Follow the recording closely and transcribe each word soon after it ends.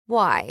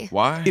Why?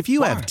 Why? If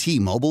you have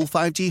T-Mobile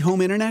 5G home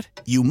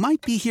internet, you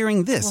might be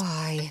hearing this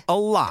Why? a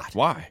lot.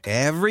 Why?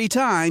 Every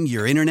time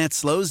your internet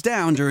slows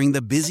down during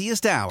the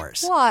busiest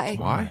hours. Why?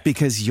 Why?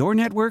 Because your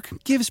network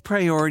gives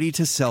priority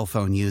to cell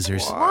phone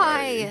users.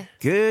 Why?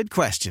 Good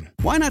question.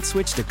 Why not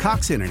switch to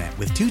Cox Internet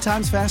with 2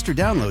 times faster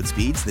download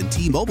speeds than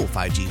T-Mobile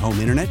 5G home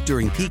internet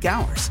during peak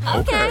hours?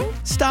 Okay.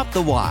 Stop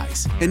the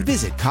whys and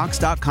visit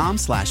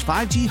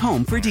cox.com/5G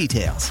home for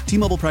details.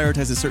 T-Mobile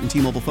prioritizes certain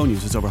T-Mobile phone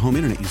users over home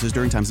internet users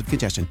during times of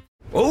congestion.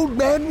 Old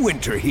Man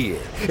Winter here.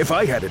 If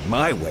I had it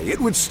my way, it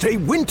would stay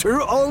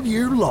winter all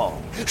year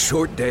long.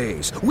 Short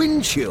days,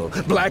 wind chill,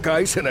 black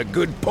ice, and a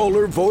good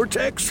polar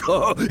vortex.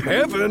 Oh,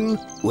 heaven.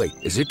 Wait,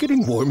 is it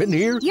getting warm in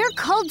here? Your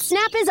cold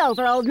snap is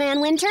over, Old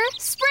Man Winter.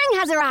 Spring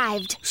has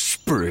arrived.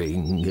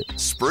 Spring.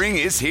 Spring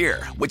is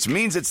here, which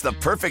means it's the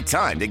perfect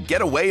time to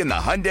get away in the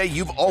Hyundai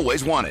you've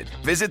always wanted.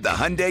 Visit the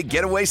Hyundai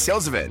Getaway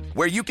Sales Event,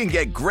 where you can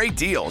get great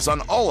deals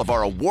on all of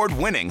our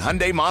award-winning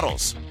Hyundai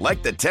models,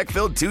 like the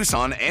tech-filled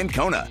Tucson and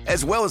Kona,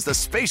 as well as the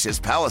spacious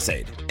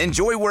Palisade.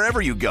 Enjoy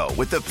wherever you go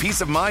with the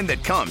peace of mind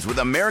that comes with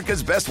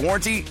America's best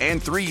warranty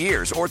and 3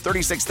 years or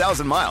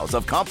 36,000 miles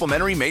of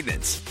complimentary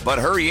maintenance. But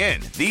hurry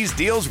in, these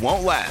deals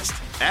won't last.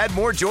 Add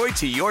more joy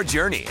to your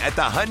journey at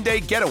the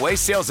Hyundai Getaway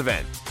Sales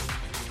Event.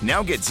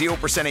 Now get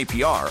 0%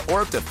 APR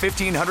or up to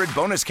 $1,500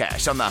 bonus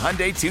cash on the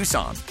Hyundai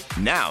Tucson.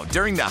 Now,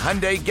 during the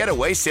Hyundai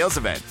Getaway Sales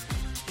Event.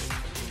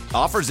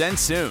 Offers end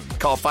soon.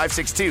 Call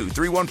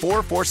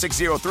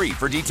 562-314-4603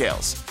 for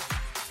details.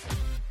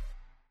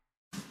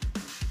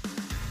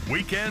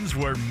 Weekends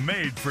were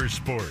made for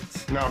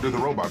sports. Now do the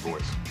robot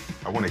voice.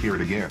 I want to hear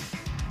it again.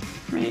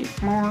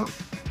 Meet more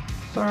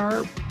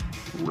sharp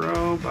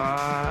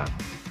robot.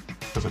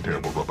 That's a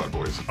terrible robot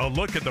voice. A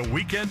look at the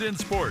weekend in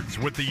sports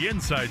with the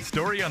inside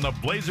story on the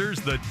Blazers,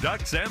 the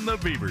Ducks, and the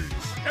Beavers.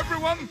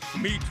 Everyone,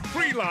 meet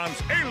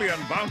freelance alien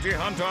bounty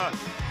hunter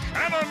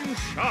Shannon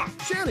Sharp.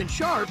 Shannon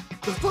Sharp?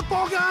 The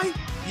football guy?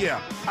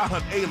 Yeah, I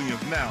hunt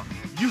aliens now.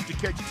 Used to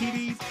catch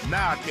TDs,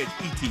 now I catch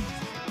ETs.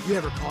 You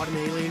ever caught an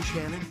alien,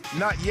 Shannon?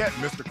 Not yet,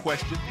 Mr.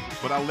 Question,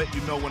 but I'll let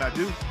you know when I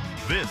do.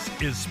 This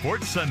is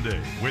Sports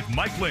Sunday with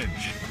Mike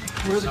Lynch.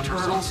 Where are the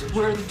turtles?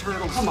 Where are the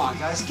turtles? Come on,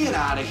 guys, get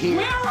out of here.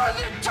 Where are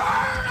the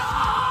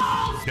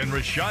turtles? And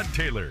Rashad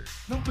Taylor.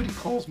 Nobody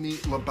calls me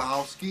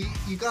Lebowski.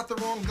 You got the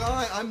wrong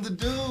guy. I'm the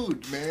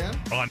dude, man.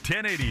 On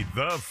 1080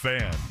 The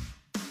Fan.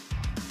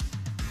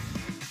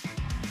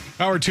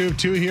 Hour 2 of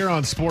 2 here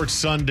on Sports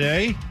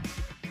Sunday.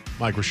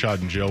 Mike,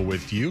 Rashad, and Joe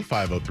with you.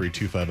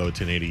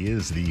 503-250-1080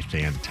 is the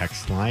fan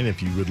text line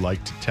if you would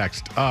like to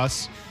text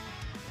us.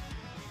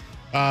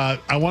 I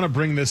want to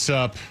bring this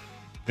up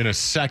in a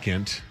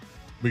second.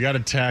 We got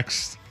a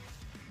text.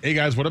 Hey,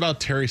 guys, what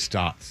about Terry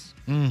Stotts?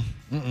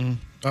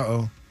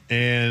 Uh-oh.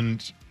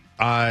 And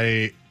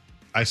I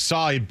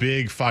saw a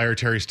big fire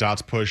Terry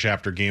Stotts push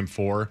after Game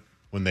 4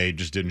 when they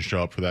just didn't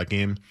show up for that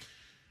game.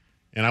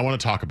 And I want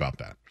to talk about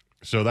that.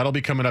 So that'll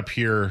be coming up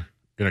here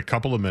in a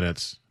couple of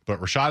minutes. But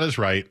Rashad is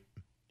right.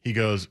 He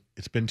goes,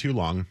 it's been too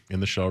long in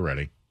the show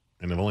already,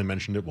 and I've only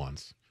mentioned it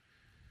once.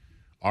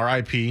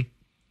 R.I.P.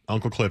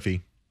 Uncle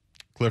Cliffy,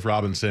 Cliff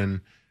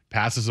Robinson,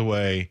 passes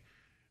away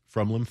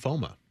from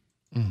lymphoma,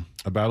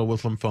 a battle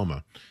with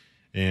lymphoma,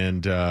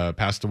 and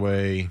passed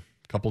away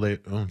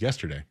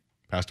yesterday.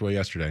 Passed away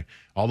yesterday.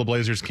 All the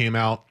Blazers came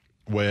out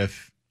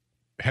with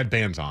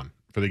headbands on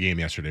for the game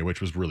yesterday,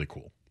 which was really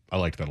cool. I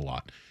liked that a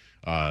lot.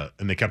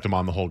 And they kept him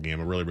on the whole game,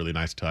 a really, really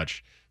nice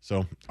touch.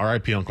 So,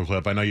 R.I.P. Uncle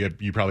Cliff. I know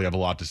you probably have a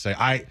lot to say.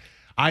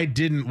 I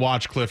didn't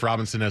watch Cliff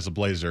Robinson as a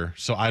Blazer,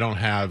 so I don't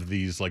have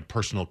these like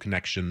personal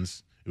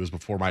connections. It was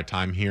before my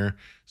time here,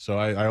 so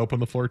I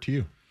open the floor to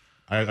you.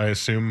 I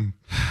assume,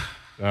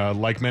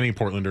 like many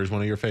Portlanders,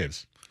 one of your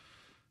faves.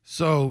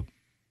 So,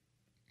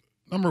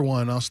 number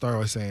one, I'll start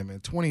by saying, man,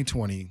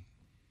 2020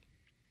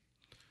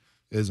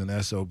 is an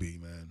SOB,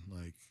 man.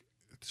 Like,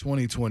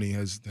 2020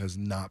 has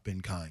not been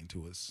kind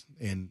to us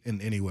in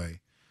any way.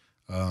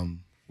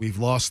 We've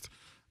lost,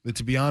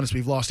 to be honest,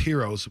 we've lost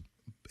heroes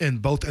in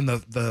both in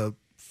the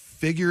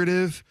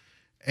figurative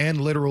and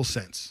literal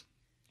sense.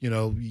 You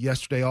know,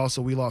 yesterday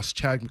also we lost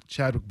Chadwick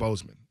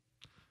Boseman,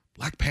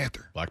 Black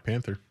Panther.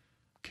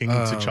 King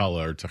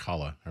T'Challa or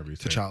T'Challa, however you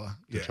say T'Challa.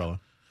 it. T'Challa.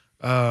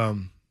 Yeah.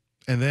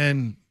 And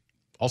then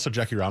also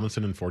Jackie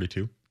Robinson in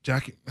 42.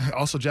 Jackie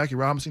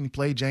Robinson. He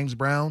played James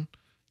Brown.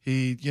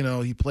 He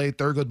played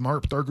Thurgood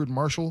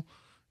Marshall.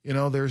 You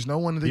know, there's no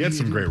one that he had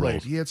some great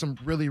roles. He had some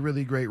really,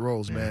 really great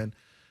roles, man.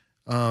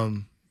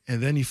 And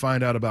then you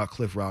find out about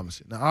Cliff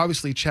Robinson. Now,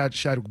 obviously,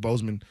 Chadwick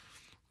Boseman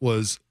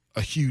was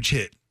a huge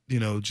hit. You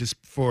know, just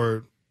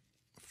for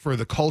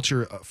the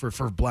culture,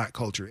 for Black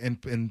culture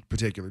in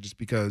particular, just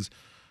because,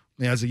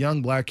 man, as a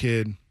young Black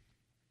kid,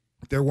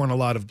 there weren't a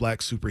lot of Black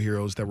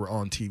superheroes that were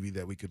on TV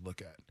that we could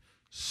look at.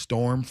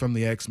 Storm from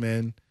the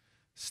X-Men,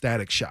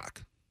 Static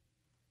Shock.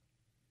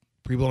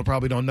 People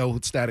probably don't know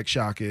what Static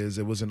Shock is.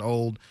 It was an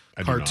old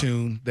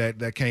cartoon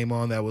that came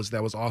on that was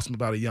awesome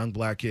about a young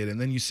Black kid. And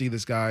then you see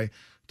this guy,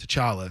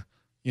 T'Challa,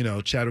 you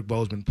know, Chadwick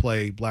Boseman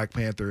play Black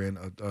Panther in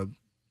a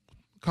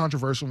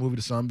controversial movie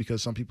to some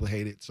because some people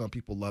hate it, some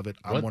people love it.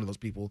 I'm one of those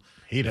people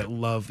Hate that it?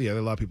 love. Yeah, there are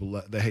a lot of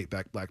people that hate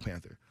Black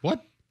Panther.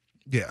 What?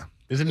 Yeah.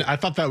 Isn't I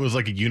thought that was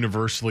like a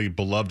universally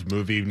beloved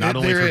movie, not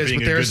only There for is, being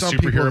but a there are good some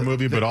superhero people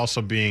movie, that- but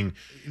also being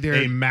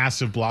a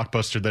massive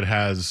blockbuster that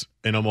has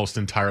an almost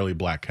entirely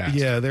black cast.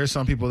 Yeah, there's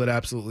some people that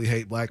absolutely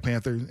hate Black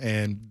Panther,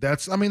 and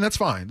that's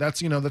fine.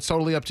 That's that's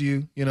totally up to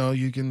you.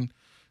 You can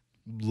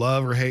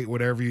love or hate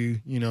whatever you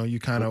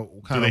kind of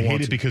Do they hate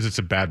want it to. because it's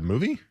a bad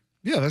movie?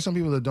 Yeah, there's some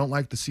people that don't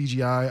like the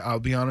CGI. I'll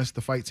be honest,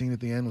 the fight scene at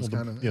the end was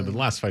kind of the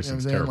last fight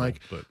scene's terrible.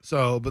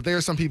 But there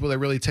are some people that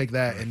really take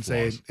that and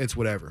say it's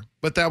whatever.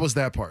 But that was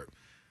that part.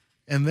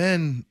 And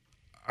then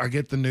I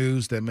get the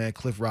news that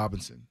Cliff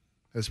Robinson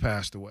has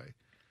passed away.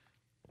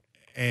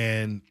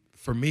 And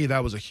for me,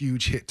 that was a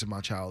huge hit to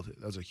my childhood.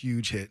 That was a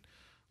huge hit.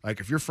 Like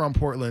if you're from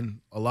Portland,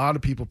 a lot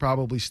of people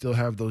probably still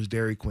have those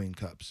Dairy Queen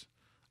cups.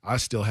 I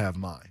still have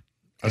mine.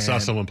 I saw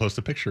someone post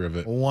a picture of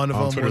it. One of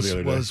them Twitter the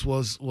other day.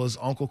 was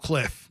Uncle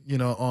Cliff,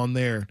 on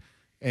there.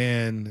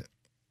 And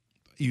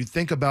you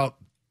think about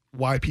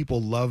why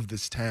people love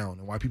this town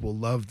and why people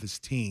love this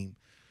team.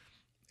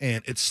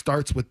 And it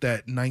starts with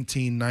that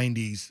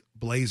 1990s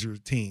Blazer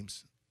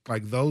teams.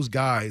 Like those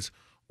guys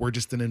were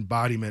just an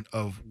embodiment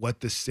of what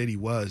this city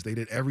was. They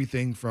did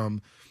everything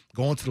from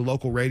going to the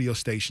local radio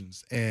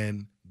stations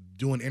and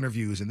doing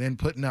interviews and then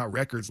putting out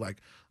records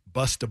like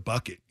Bust a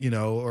Bucket,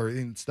 or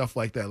and stuff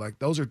like that. Like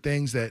those are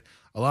things that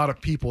a lot of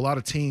people, a lot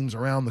of teams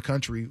around the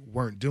country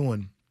weren't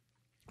doing.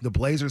 The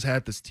Blazers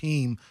had this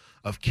team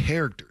of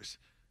characters,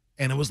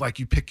 and it was like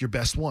you pick your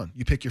best one.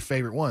 You pick your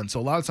favorite one.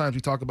 So a lot of times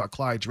we talk about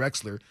Clyde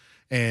Drexler,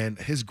 and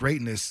his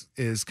greatness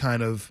is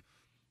kind of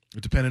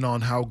depending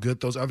on how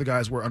good those other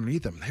guys were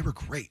underneath him. They were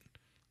great.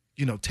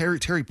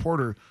 Terry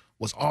Porter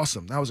was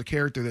awesome. That was a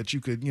character that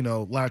you could,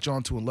 latch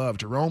onto and love.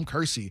 Jerome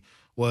Kersey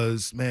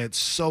was,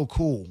 so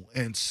cool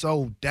and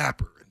so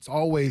dapper. It's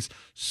always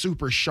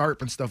super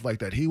sharp and stuff like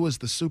that. He was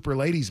the super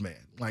ladies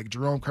man, like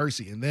Jerome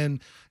Kersey. And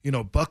then,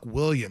 Buck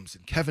Williams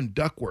and Kevin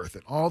Duckworth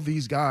and all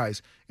these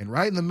guys. And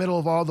right in the middle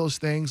of all those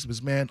things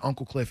was,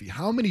 Uncle Cliffy.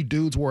 How many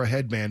dudes wore a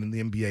headband in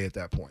the NBA at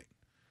that point?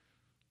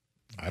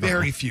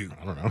 Very few.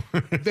 I don't know.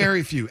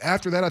 Very few.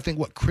 After that, I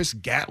think Chris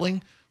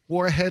Gatling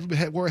wore a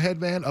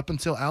headband up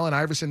until Allen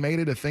Iverson made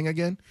it a thing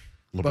again.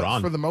 LeBron.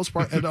 But for the most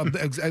part,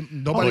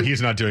 nobody. Although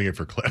he's not doing it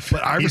for Cliff.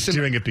 But Iverson, he's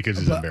doing it because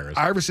he's embarrassed.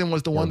 Iverson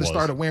was the one that was.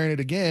 started wearing it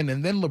again,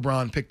 and then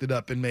LeBron picked it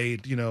up and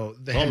made the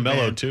headband.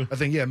 Melo too. I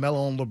think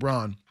Melo and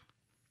LeBron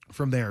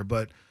from there.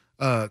 But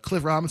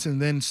Cliff Robinson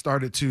then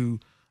started to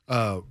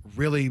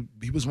really.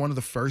 He was one of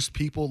the first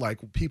people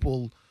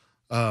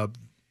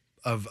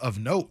of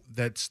note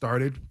that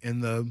started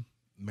in the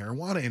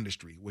marijuana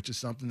industry, which is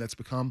something that's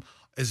become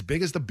as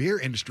big as the beer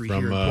industry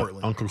From, here in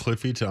Portland. Uncle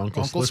Cliffy to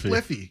Uncle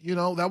Spliffy.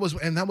 That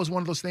was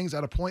one of those things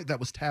at a point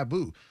that was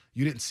taboo.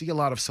 You didn't see a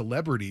lot of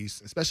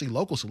celebrities, especially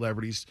local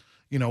celebrities,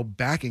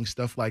 backing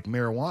stuff like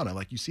marijuana.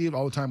 Like you see it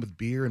all the time with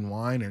beer and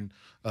wine and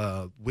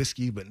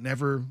whiskey, but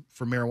never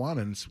for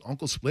marijuana. And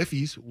Uncle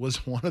Spliffy's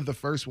was one of the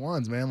first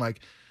ones, man.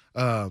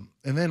 And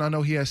then I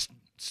know he has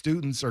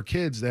students or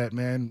kids that,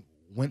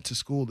 went to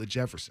school at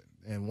Jefferson.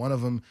 And one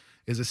of them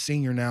is a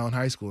senior now in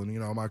high school.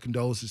 And, my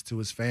condolences to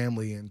his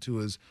family and to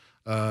his,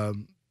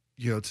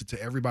 to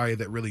everybody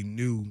that really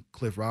knew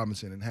Cliff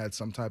Robinson and had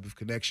some type of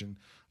connection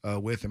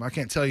with him. I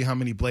can't tell you how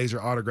many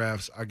Blazer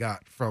autographs I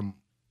got from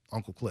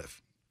Uncle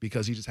Cliff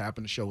because he just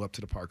happened to show up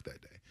to the park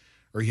that day,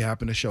 or he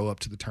happened to show up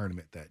to the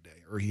tournament that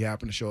day, or he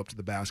happened to show up to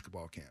the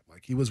basketball camp.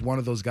 Like he was one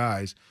of those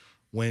guys.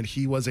 When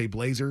he was a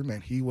Blazer,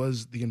 man, he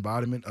was the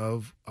embodiment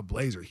of a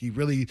Blazer.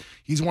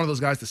 He's one of those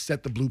guys that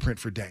set the blueprint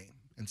for Dame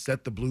and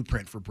set the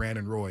blueprint for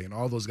Brandon Roy and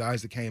all those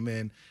guys that came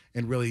in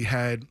and really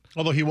had.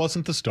 Although he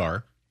wasn't the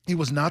star. He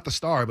was not the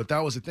star, but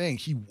that was the thing.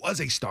 He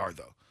was a star,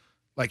 though.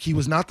 Like he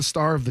was not the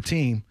star of the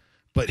team,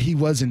 but he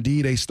was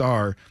indeed a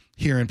star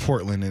here in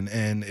Portland.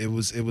 And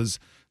it's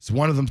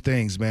one of them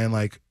things, man.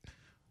 Like,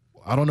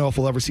 I don't know if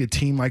we'll ever see a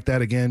team like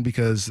that again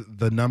because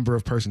the number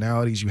of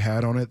personalities you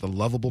had on it, the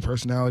lovable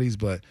personalities,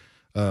 but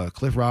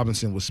Cliff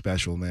Robinson was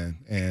special, man,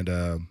 and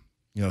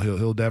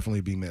he'll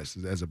definitely be missed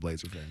as a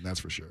Blazer fan. That's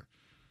for sure.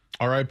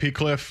 R.I.P.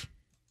 Cliff.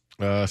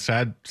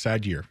 Sad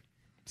year.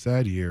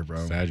 Sad year,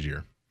 bro. Sad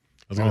year.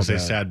 I was going to say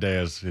sad day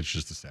as it's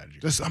just a sad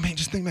year. Just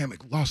think, man,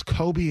 lost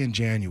Kobe in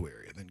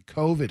January, and then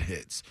COVID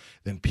hits,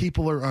 then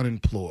people are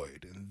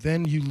unemployed, and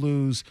then you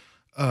lose.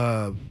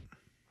 I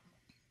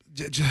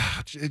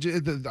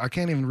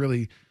can't even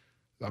really.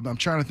 I'm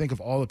trying to think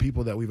of all the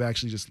people that we've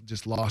actually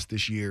just lost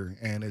this year,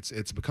 and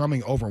it's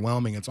becoming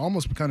overwhelming. It's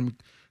almost becoming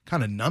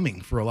kind of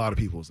numbing for a lot of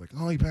people. It's like,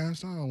 oh, he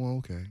passed. Oh, well,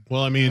 okay.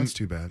 Well, I mean, that's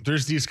too bad.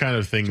 There's these kind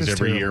of things Just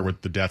every terrible. year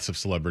with the deaths of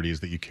celebrities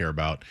that you care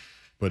about,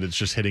 but it's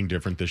just hitting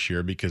different this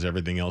year because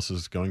everything else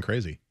is going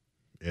crazy.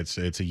 It's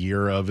a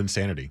year of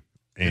insanity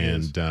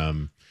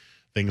and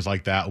things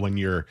like that.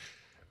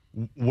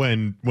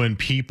 When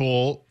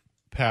people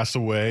pass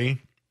away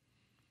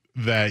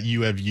that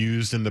you have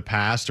used in the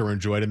past or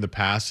enjoyed in the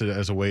past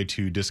as a way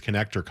to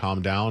disconnect or calm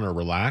down or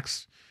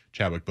relax.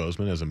 Chadwick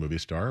Boseman as a movie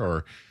star,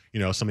 or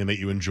something that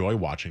you enjoy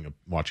watching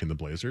the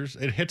Blazers,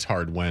 it hits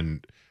hard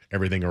when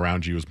everything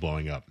around you is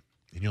blowing up.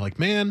 And you're like,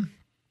 man,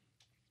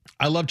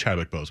 I love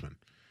Chadwick Boseman.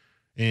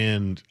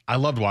 And I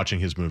loved watching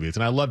his movies,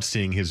 and I loved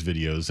seeing his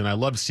videos, and I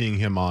loved seeing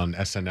him on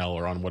SNL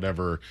or on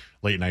whatever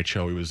late night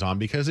show he was on,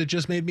 because it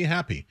just made me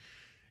happy.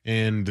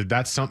 And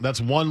that's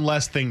one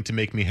less thing to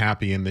make me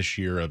happy in this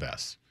year of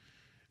S,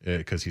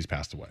 because he's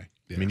passed away.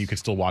 Yes. I mean, you can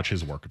still watch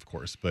his work, of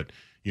course, but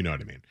you know what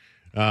I mean.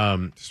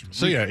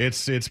 So yeah,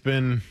 it's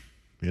one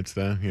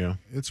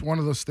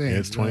of those things.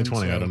 It's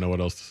 2020. So, I don't know what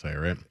else to say,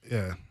 right?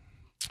 Yeah.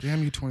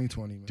 Damn you,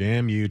 2020. Man.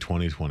 Damn you,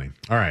 2020.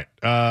 All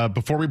right.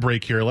 Before we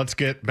break here, let's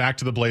get back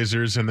to the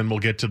Blazers, and then we'll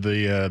get to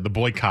the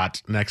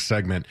boycott next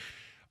segment.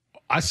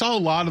 I saw a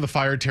lot of the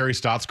Fire Terry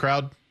Stotts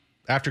crowd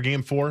after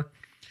Game 4.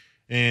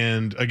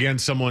 And again,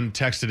 someone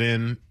texted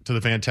in to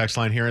the fan text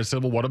line here and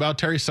said, well, what about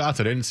Terry Stotts?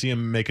 I didn't see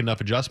him make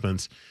enough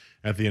adjustments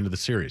at the end of the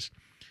series.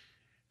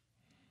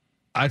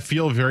 I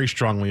feel very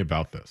strongly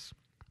about this.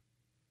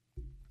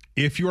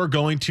 If you are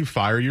going to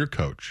fire your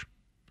coach,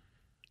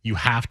 you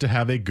have to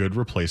have a good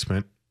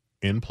replacement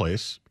in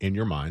place in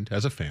your mind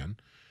as a fan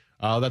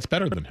that's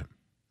better than him,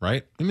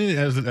 right? I mean,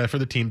 for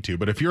the team too.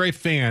 But if you're a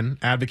fan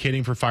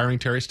advocating for firing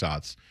Terry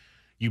Stotts,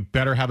 you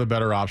better have a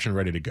better option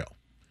ready to go.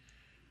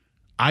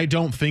 I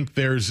don't think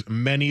there's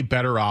many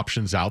better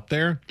options out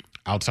there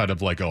outside of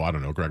Greg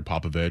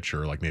Popovich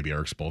or like maybe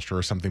Eric Spoelstra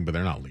or something, but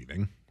they're not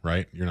leaving,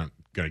 right? You're not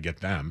going to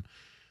get them.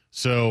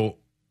 So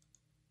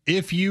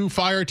if you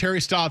fire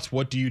Terry Stotts,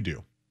 what do you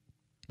do?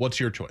 What's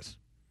your choice?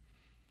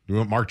 You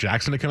want Mark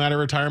Jackson to come out of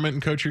retirement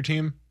and coach your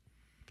team?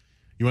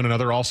 You want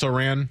another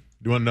also-ran?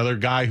 You want another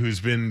guy who's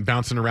been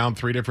bouncing around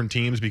 3 different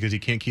teams because he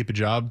can't keep a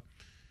job?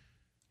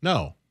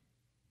 No.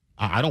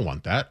 I don't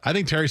want that. I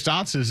think Terry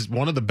Stotts is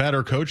one of the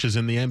better coaches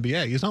in the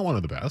NBA. He's not one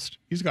of the best.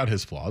 He's got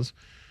his flaws,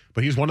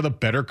 but he's one of the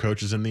better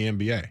coaches in the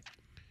NBA.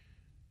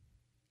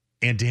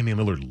 And Damian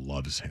Lillard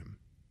loves him.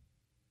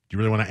 Do you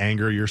really want to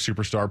anger your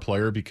superstar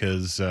player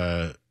because,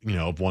 of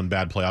one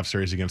bad playoff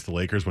series against the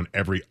Lakers when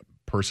every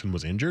person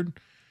was injured?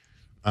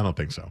 I don't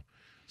think so.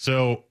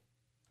 So,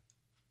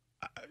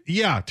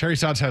 yeah, Terry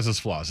Stotts has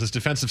his flaws. His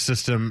defensive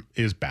system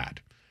is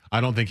bad.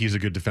 I don't think he's a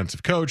good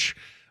defensive coach.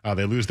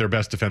 They lose their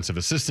best defensive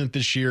assistant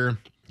this year.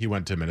 He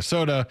went to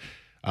Minnesota.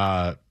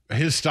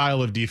 His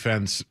style of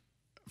defense,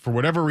 for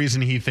whatever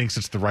reason he thinks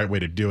it's the right way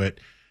to do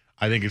it,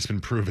 I think it's been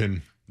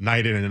proven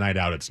night in and night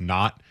out it's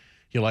not.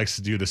 He likes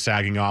to do the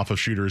sagging off of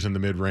shooters in the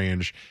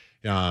mid-range.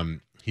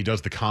 He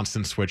does the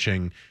constant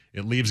switching.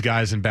 It leaves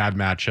guys in bad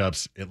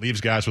matchups. It leaves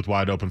guys with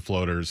wide open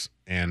floaters.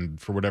 And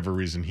for whatever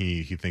reason,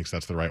 he thinks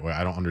that's the right way.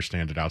 I don't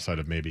understand it outside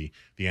of maybe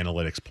the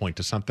analytics point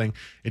to something.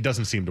 It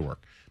doesn't seem to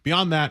work.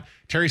 Beyond that,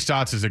 Terry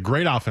Stotts is a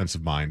great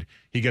offensive mind.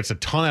 He gets a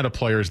ton out of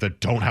players that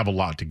don't have a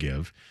lot to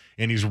give.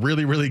 And he's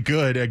really, really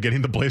good at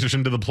getting the Blazers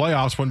into the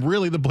playoffs when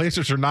really the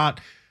Blazers are not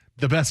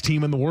the best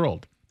team in the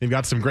world. They've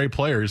got some great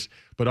players,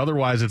 but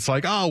otherwise it's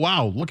like, oh,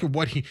 wow, look at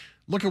what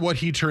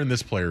he turned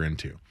this player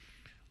into.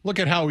 Look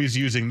at how he's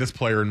using this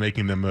player and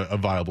making them a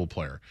viable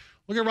player.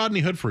 Look at Rodney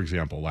Hood, for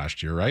example,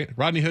 last year, right?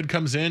 Rodney Hood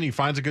comes in, he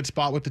finds a good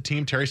spot with the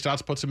team. Terry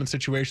Stotts puts him in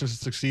situations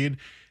to succeed,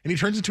 and he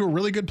turns into a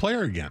really good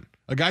player again.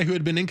 A guy who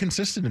had been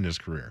inconsistent in his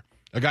career.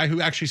 A guy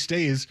who actually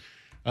stays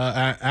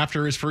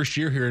after his first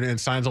year here and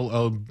signs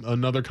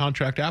another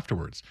contract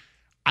afterwards.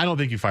 I don't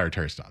think you fire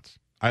Terry Stotts.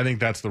 I think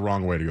that's the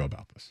wrong way to go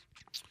about this.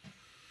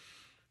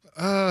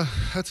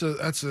 That's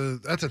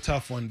a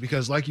tough one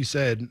because, like you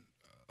said,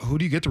 who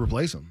do you get to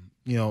replace him?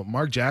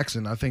 Mark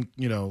Jackson, I think,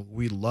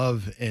 we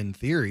love in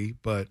theory,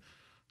 but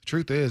the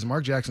truth is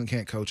Mark Jackson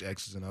can't coach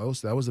X's and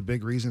O's. That was a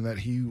big reason that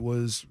he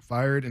was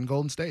fired in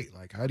Golden State.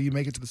 Like, how do you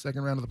make it to the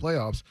second round of the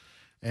playoffs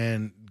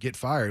and get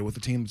fired with a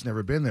team that's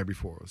never been there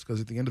before? It's because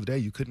at the end of the day,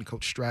 you couldn't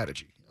coach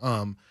strategy.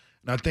 And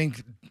I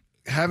think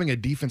having a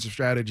defensive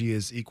strategy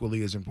is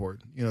equally as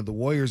important. The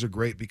Warriors are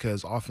great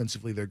because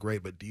offensively they're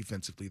great, but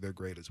defensively they're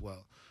great as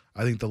well.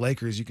 I think the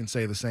Lakers, you can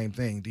say the same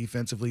thing.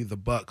 Defensively, the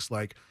Bucks,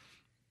 like,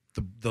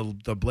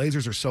 the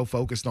Blazers are so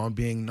focused on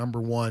being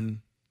number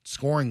one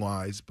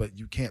scoring-wise, but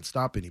you can't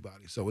stop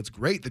anybody. So it's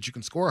great that you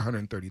can score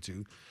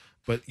 132,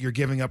 but you're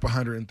giving up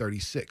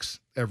 136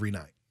 every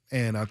night.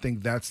 And I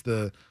think that's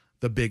the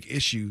big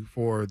issue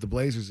for the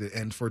Blazers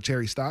and for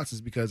Terry Stotts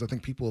is because I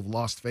think people have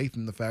lost faith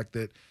in the fact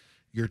that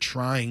you're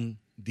trying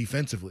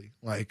defensively.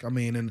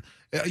 And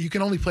you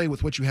can only play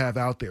with what you have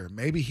out there.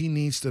 Maybe he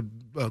needs to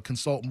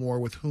consult more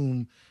with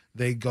whom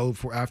they go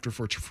for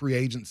free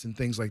agents and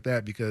things like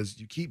that because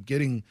you keep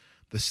getting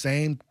the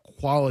same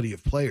quality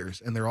of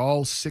players and they're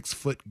all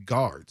 6-foot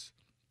guards.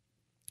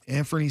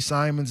 Anthony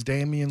Simons,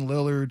 Damian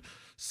Lillard,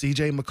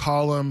 CJ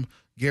McCollum,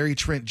 Gary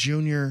Trent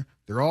Jr.,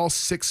 they're all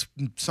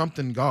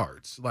 6-something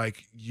guards.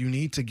 Like, you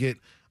need to get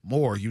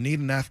more. You need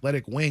an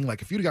athletic wing.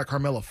 Like, if you'd got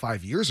Carmelo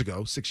 6 years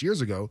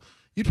ago,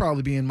 you'd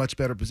probably be in much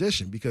better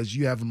position because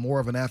you have more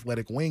of an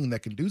athletic wing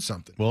that can do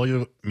something. Well,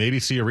 you'll maybe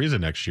see Ariza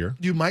next year.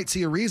 You might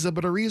see Ariza,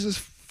 but Ariza's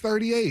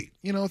 38,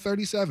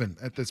 37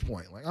 at this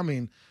point. Like, I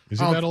mean, is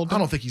he that old? I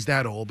don't think he's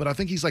that old, but I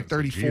think he's like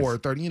 34,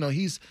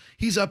 30.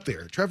 He's up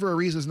there. Trevor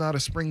Ariza is not a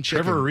spring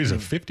chicken. Trevor Ariza,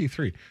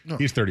 53. No.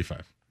 He's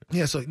 35.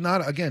 Yeah, so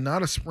not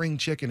a spring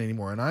chicken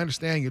anymore. And I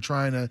understand you're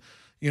trying to,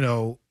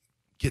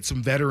 get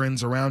some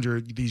veterans around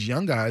these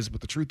young guys,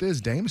 but the truth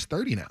is Dame is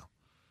 30 now.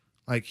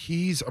 Like,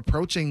 he's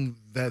approaching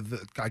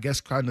I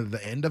guess kind of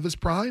the end of his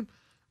prime,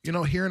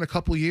 here in a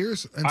couple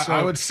years. And so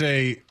I would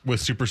say with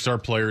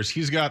superstar players,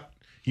 he's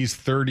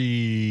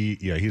 30.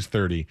 Yeah, he's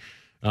 30.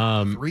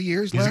 3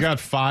 years left? He's got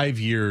 5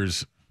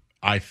 years,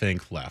 I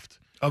think, left.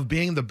 Of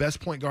being the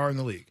best point guard in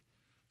the league.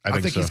 I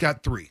think so. He's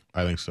got 3.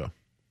 I think so.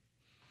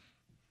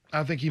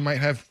 I think he might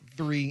have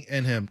 3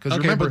 in him. Because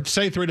remember,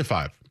 say 3 to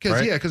 5. Because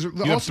right?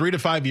 You have 3 to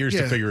 5 years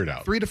to figure it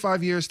out. 3 to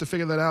 5 years to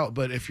figure that out.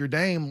 But if you're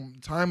Dame,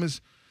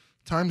 time's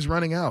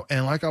running out.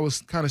 And like I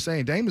was kind of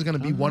saying, Dame is going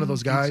to be one of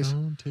those guys.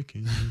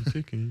 Ticking.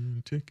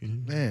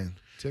 Man,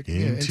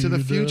 ticking into the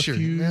future.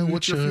 Man,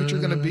 what's your future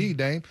going to be,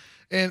 Dame?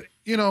 And,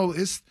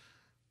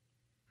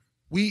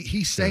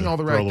 he's saying all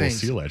the right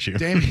things. Seal at you.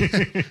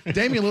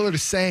 Damian Lillard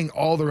is saying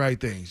all the right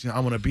things.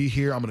 I'm going to be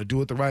here. I'm going to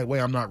do it the right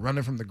way. I'm not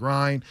running from the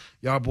grind.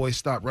 Y'all boys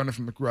stop running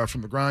from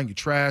the grind. You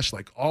trash.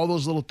 Like, all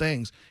those little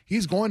things.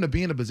 He's going to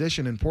be in a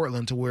position in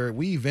Portland to where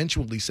we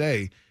eventually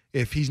say,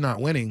 if he's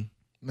not winning,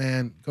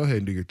 man, go ahead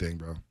and do your thing,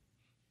 bro.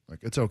 Like,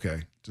 it's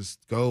okay.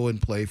 Just go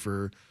and play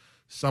for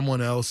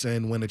someone else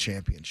and win a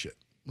championship.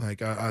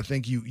 Like, I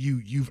think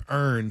you've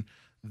earned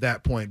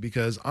that point,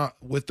 because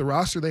with the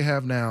roster they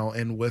have now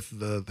and with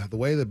the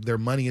way that their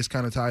money is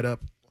kind of tied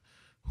up,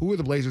 who are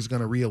the Blazers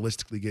going to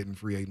realistically get in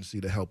free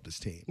agency to help this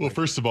team? Well,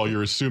 first of all,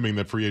 you're assuming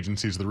that free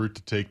agency is the route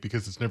to take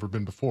because it's never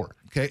been before.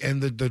 Okay,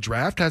 and the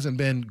draft hasn't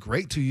been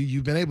great to you.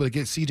 You've been able to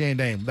get CJ and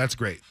Dame. That's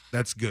great.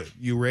 That's good.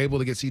 You were able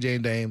to get CJ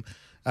and Dame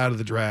out of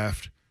the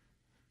draft.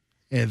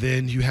 And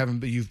then you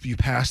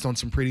passed on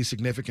some pretty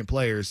significant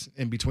players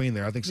in between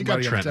there. I think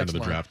somebody you got Trent on the into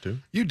the draft too.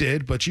 You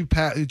did, but you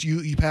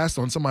passed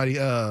on somebody.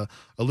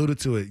 Alluded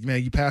to it,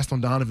 man. You passed on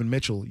Donovan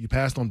Mitchell. You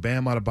passed on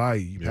Bam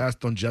Adebayo. You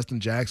passed on Justin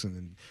Jackson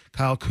and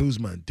Kyle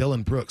Kuzma and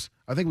Dylan Brooks.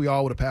 I think we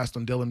all would have passed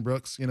on Dylan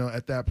Brooks,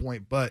 at that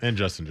point. And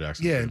Justin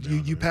Jackson. Yeah,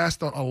 you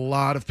passed on a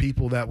lot of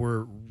people that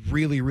were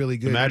really, really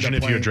good. Imagine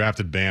if you had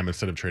drafted Bam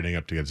instead of trading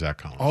up to get Zach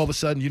Collins. All of a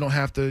sudden, you don't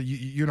have to.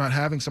 You're not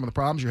having some of the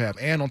problems you have,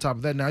 and on top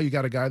of that, now you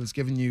got a guy that's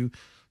giving you,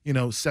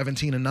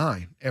 17 and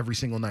 9 every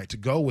single night to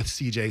go with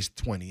CJ's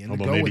 20 and to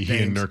go maybe with he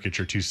Dame's. and Nurkic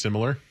are too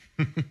similar.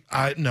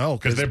 I know,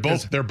 because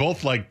they're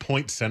both like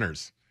point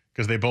centers.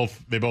 Because they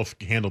both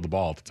handle the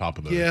ball at the top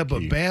of the Yeah, key.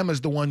 but Bam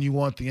is the one you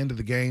want at the end of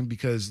the game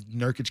because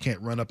Nurkic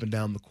can't run up and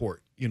down the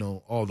court,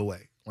 all the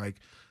way. Like,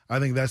 I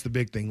think that's the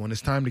big thing. When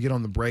it's time to get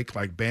on the break,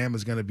 like, Bam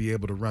is going to be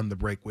able to run the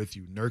break with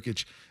you.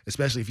 Nurkic,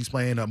 especially if he's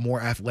playing a more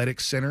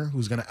athletic center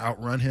who's going to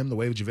outrun him the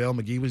way JaVale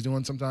McGee was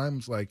doing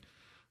sometimes, like,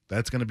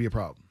 that's going to be a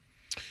problem.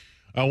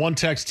 One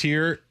text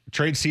here,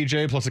 trade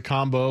CJ plus a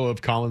combo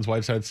of Collins,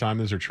 Whiteside,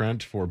 Simons, or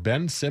Trent for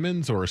Ben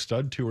Simmons or a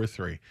stud 2 or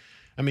 3.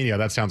 I mean, yeah,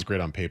 that sounds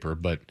great on paper,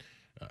 but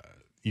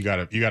you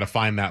gotta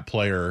find that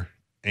player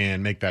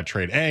and make that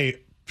trade.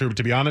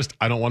 To be honest,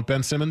 I don't want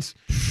Ben Simmons.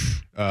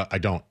 I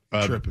don't.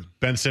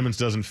 Ben Simmons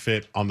doesn't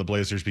fit on the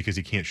Blazers because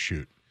he can't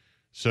shoot.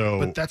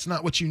 But that's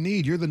not what you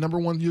need. You're the number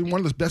one. You're one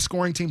of the best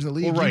scoring teams in the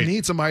league. Well, right. You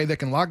need somebody that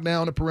can lock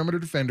down a perimeter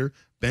defender,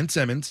 Ben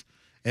Simmons,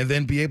 and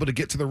then be able to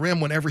get to the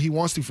rim whenever he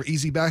wants to for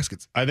easy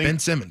baskets. Ben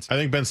Simmons. I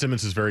think Ben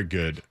Simmons is very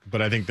good,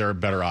 but I think there are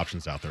better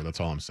options out there.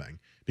 That's all I'm saying.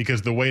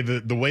 Because the way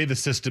the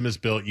system is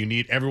built,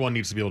 everyone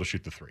needs to be able to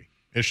shoot the 3.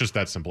 It's just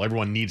that simple.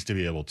 Everyone needs to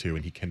be able to,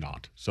 and he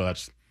cannot. So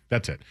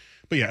that's it.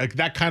 But yeah,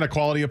 that kind of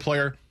quality of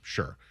player,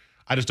 sure.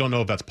 I just don't know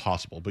if that's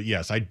possible. But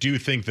yes, I do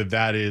think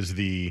that is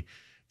the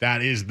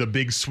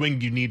big swing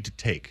you need to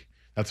take.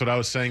 That's what I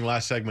was saying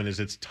last segment.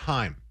 It's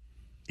time.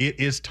 It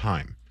is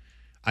time.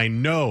 I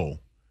know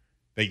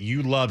that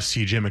you love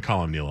CJ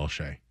McCollum, Neil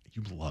Olshey.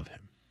 You love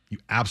him. You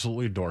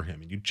absolutely adore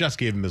him, and you just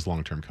gave him his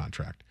long-term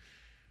contract.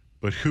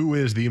 But who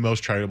is the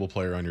most tradable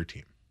player on your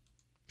team?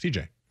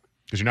 CJ,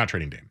 because you're not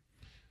trading Dame.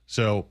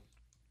 So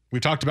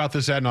we've talked about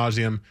this ad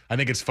nauseum. I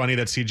think it's funny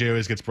that CJ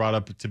always gets brought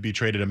up to be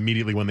traded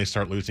immediately when they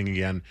start losing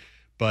again.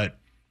 But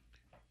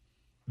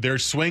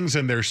there's swings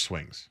and there's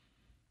swings.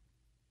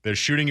 They're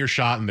shooting your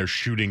shot and they're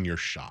shooting your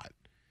shot.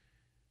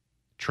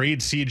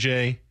 Trade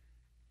CJ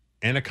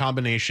and a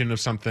combination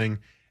of something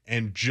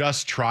and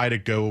just try to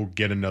go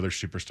get another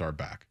superstar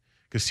back.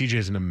 Because CJ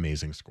is an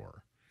amazing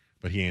scorer,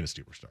 but he ain't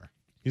a superstar.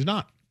 He's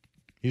not.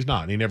 He's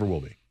not, and he never will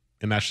be.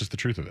 And that's just the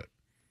truth of it.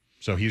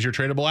 So he's your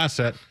tradable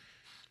asset.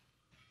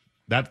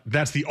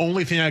 That's the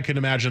only thing I can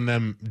imagine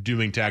them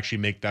doing to actually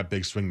make that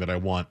big swing that I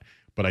want,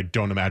 but I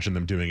don't imagine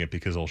them doing it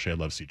because Olshey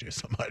loves CJ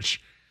so much.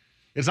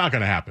 It's not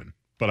going to happen,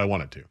 but I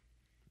want it to.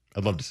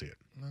 I'd love to see it.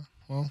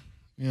 Well,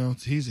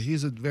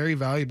 he's a very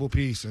valuable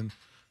piece, and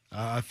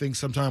I think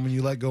sometime when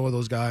you let go of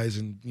those guys,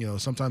 and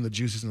sometimes the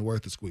juice isn't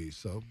worth the squeeze.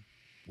 So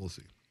we'll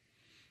see.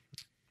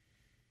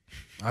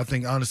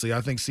 Honestly, I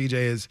think CJ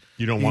is.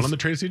 You don't want him to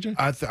trade CJ?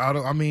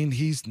 I mean,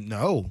 he's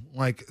no.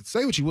 Like,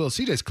 say what you will,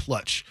 CJ's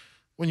clutch.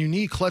 when you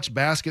need clutch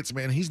baskets,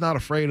 man, he's not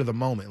afraid of the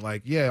moment.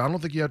 Like, yeah, I don't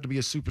think you have to be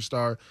a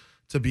superstar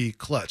to be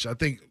clutch. I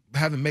think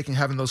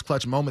having those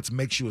clutch moments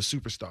makes you a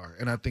superstar.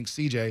 And I think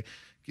CJ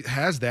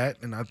has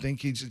that, and I think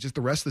he's just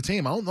the rest of the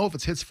team. I don't know if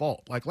it's his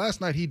fault. Like last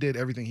night, he did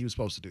everything he was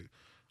supposed to do.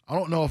 I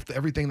don't know if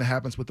everything that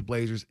happens with the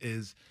Blazers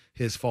is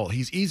his fault.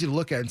 He's easy to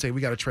look at and say,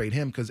 we got to trade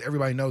him because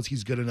everybody knows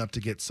he's good enough to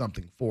get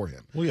something for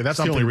him. Well, yeah, that's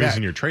the only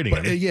reason you're trading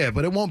him. Yeah,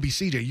 but it won't be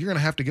CJ. You're going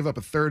to have to give up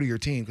a third of your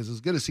team because as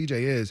good as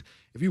CJ is,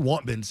 if you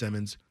want Ben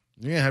Simmons,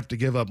 you're going to have to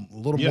give up a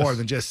little more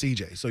than just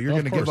CJ. So you're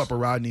going to give up a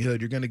Rodney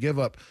Hood. You're going to give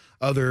up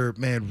other,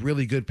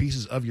 really good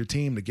pieces of your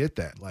team to get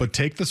that. But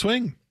take the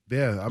swing.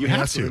 Yeah, you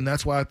have to. And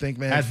that's why I think,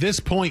 man. At this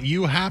point,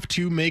 you have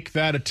to make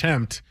that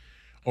attempt,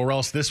 or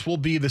else this will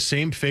be the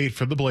same fate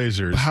for the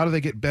Blazers. But how do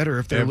they get better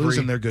if they're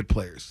losing their good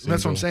players?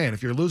 That's what I'm saying.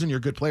 If you're losing your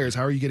good players,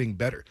 how are you getting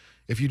better?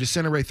 If you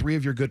disintegrate 3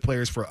 of your good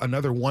players for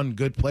another 1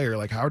 good player,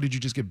 like how did you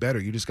just get better?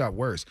 You just got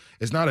worse.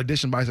 It's not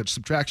addition by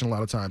subtraction a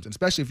lot of times, and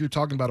especially if you're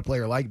talking about a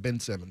player like Ben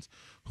Simmons,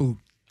 who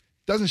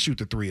doesn't shoot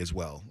the 3 as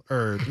well,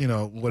 or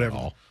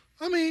whatever.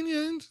 I mean,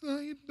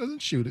 he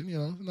doesn't shoot it,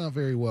 not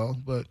very well,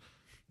 but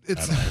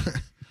it's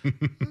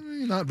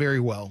not very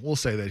well. We'll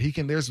say that he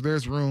can.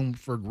 There's room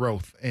for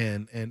growth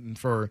and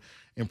for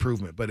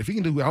improvement. But if he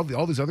can do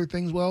all these other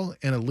things well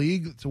in a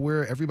league to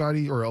where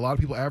everybody or a lot of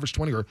people average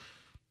 20, or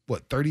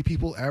 30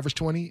 people average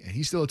 20, and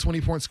he's still a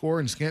 20-point scorer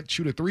and can't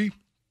shoot a 3,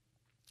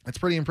 that's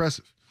pretty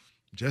impressive.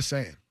 Just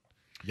saying.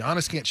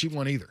 Giannis can't shoot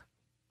one either.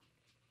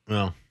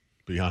 Well,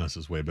 but Giannis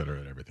is way better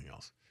at everything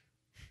else.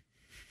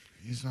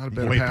 He's not a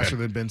better passer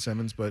than Ben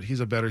Simmons, but he's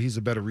a better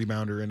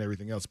rebounder and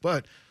everything else.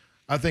 But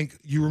I think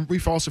we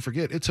also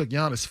forget it took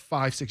Giannis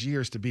 5-6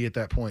 years to be at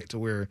that point to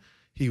where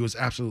he was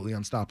absolutely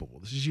unstoppable.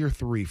 This is year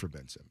 3 for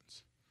Ben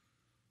Simmons.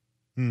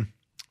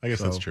 I guess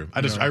that's true.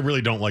 I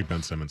really don't like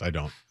Ben Simmons. I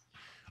don't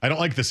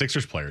like the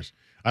Sixers players.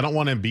 I don't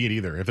want Embiid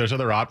either. If there's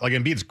other like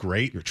Embiid's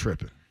great. You're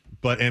tripping.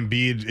 But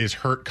Embiid is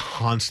hurt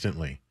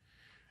constantly.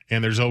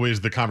 And there's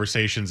always the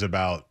conversations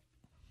about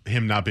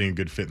him not being a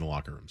good fit in the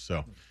locker room.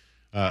 So,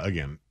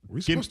 again. Were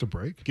we supposed to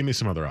break? Give me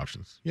some other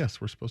options. Yes,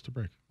 we're supposed to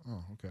break.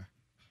 Oh, okay.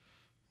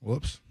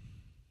 Whoops.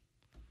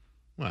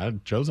 Well,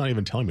 Joe's not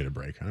even telling me to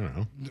break. I don't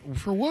know.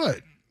 For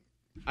what?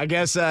 I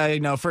guess,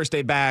 first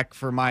day back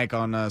for Mike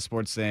on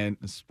Sports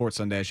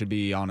Sunday. I should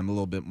be on him a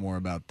little bit more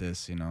about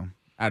this,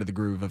 out of the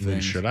groove of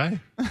things. Should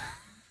I?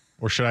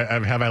 Or should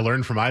I have I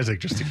learned from Isaac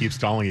just to keep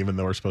stalling even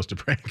though we're supposed to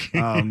break?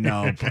 Oh,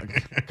 no.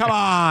 Come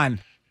on.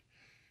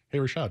 Hey,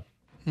 Rashad.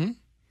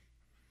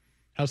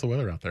 How's the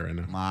weather out there right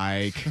now?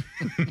 Mike.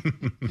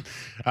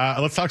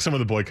 Let's talk some of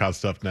the boycott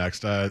stuff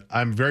next.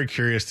 I'm very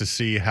curious to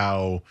see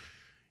how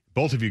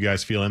both of you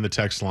guys feel in the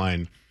text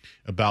line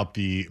about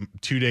the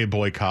 2-day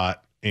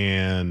boycott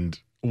and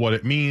what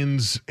it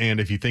means, and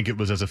if you think it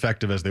was as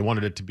effective as they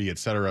wanted it to be, et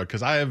cetera.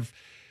 Because I have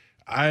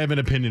an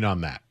opinion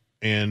on that.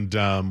 And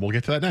we'll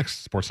get to that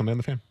next. Sports Sunday on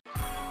the Fan.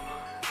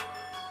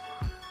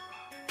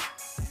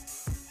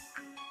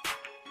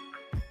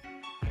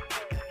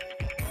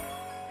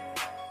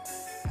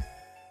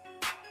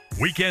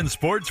 Weekend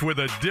sports with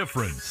a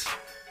difference.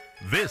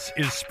 This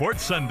is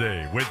Sports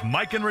Sunday with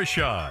Mike and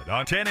Rashad on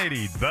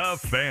 1080 The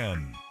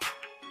Fan.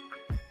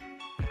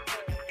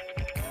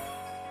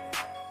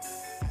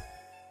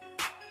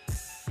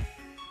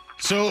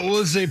 So it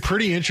was a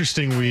pretty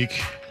interesting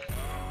week,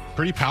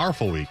 pretty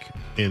powerful week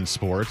in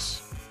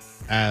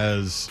sports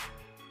as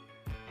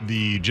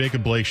the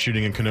Jacob Blake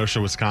shooting in Kenosha,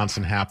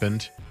 Wisconsin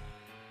happened,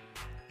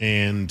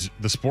 and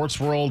the sports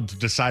world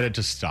decided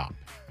to stop.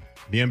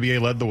 The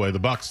NBA led the way. The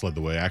Bucks led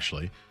the way,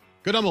 actually.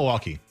 Good on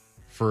Milwaukee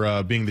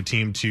for being the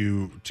team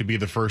to be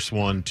the first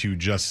one to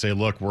just say,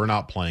 look, we're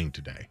not playing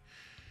today.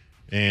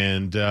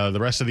 And the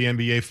rest of the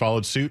NBA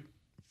followed suit,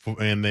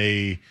 and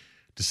they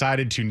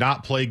decided to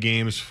not play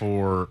games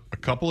for a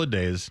couple of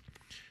days,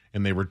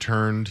 and they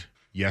returned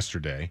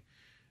yesterday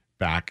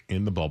back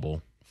in the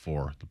bubble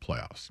for the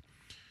playoffs.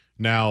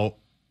 Now,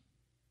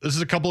 this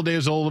is a couple of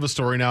days old of a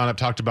story now, and I've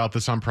talked about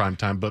this on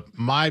Primetime, but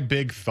my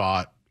big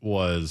thought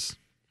was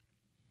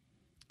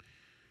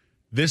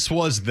this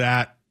was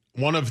that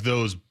one of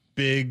those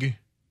big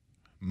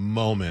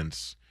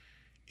moments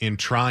in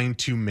trying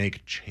to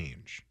make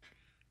change,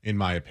 in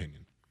my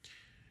opinion.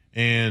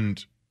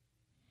 And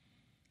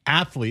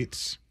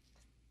athletes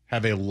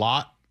have a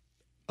lot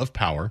of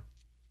power,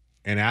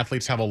 and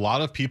athletes have a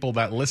lot of people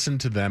that listen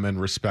to them and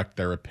respect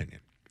their opinion.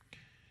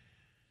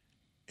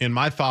 And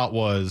my thought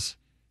was,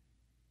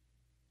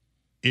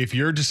 if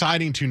you're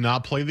deciding to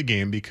not play the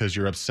game because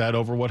you're upset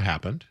over what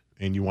happened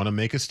and you want to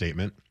make a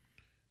statement,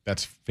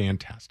 that's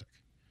fantastic.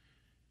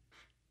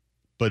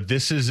 But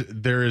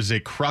there is a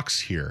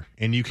crux here,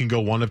 and you can go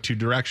one of two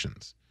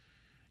directions.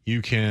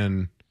 You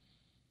can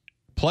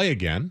play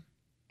again,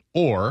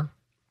 or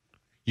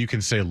you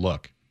can say,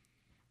 look,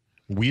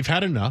 we've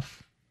had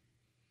enough.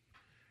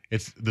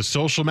 It's the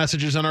social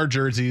messages on our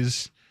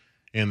jerseys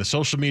and the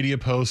social media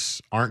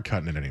posts aren't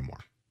cutting it anymore.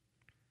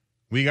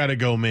 We got to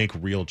go make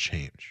real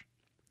change.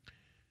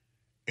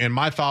 And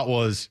my thought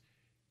was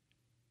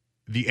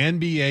the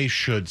NBA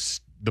should,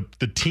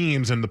 the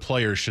teams and the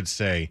players should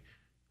say,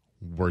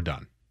 we're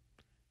done.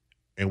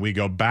 And we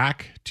go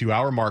back to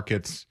our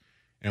markets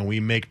and we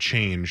make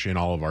change in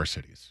all of our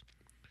cities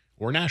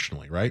or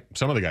nationally, right?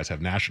 Some of the guys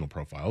have national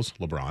profiles.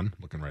 LeBron,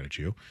 looking right at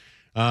you.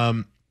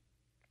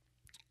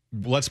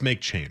 Let's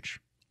make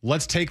change.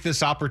 Let's take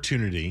this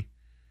opportunity.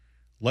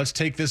 Let's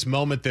take this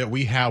moment that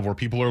we have where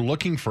people are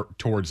looking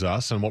towards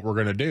us and what we're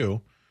going to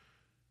do,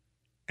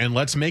 and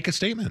let's make a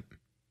statement.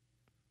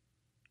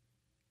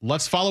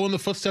 Let's follow in the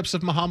footsteps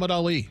of Muhammad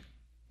Ali.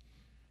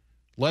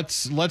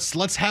 Let's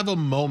have a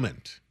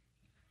moment.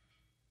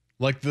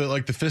 Like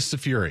the Fists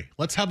of Fury.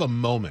 Let's have a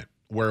moment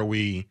where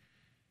we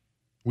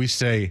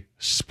say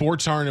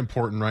sports aren't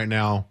important right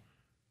now,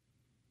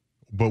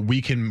 but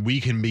we can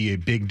be a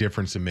big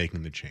difference in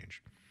making the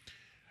change.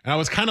 And I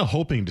was kind of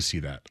hoping to see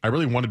that. I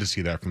really wanted to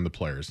see that from the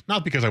players.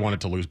 Not because I wanted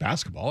to lose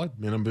basketball.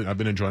 I've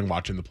been enjoying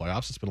watching the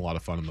playoffs. It's been a lot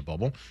of fun in the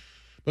bubble.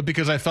 But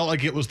because I felt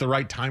like it was the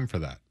right time for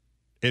that.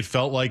 It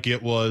felt like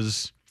that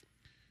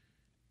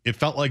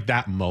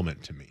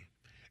moment to me.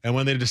 And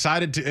when they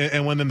decided to,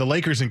 and when then the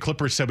Lakers and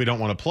Clippers said we don't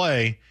want to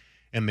play,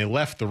 and they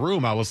left the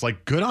room, I was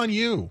like, good on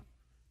you.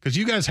 Because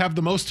you guys have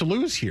the most to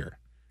lose here.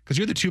 Because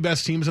you're the two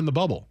best teams in the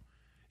bubble.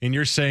 And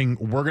you're saying,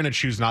 we're going to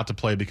choose not to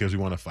play because we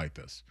want to fight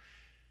this.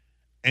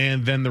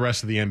 And then the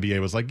rest of the NBA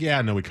was like, yeah,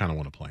 no, we kind of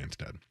want to play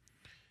instead.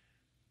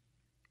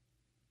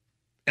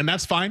 And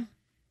that's fine.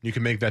 You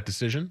can make that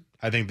decision.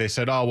 I think they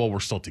said, oh, well, we're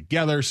still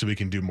together, so we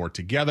can do more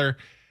together.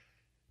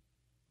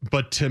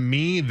 But to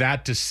me,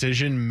 that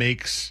decision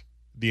makes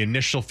the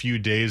initial few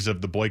days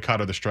of the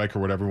boycott or the strike or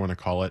whatever you want to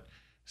call it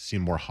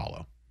seem more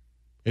hollow.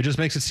 It just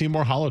makes it seem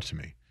more hollow to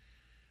me.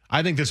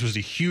 I think this was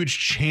a huge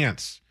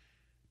chance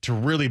to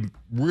really,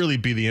 really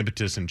be the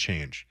impetus and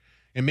change.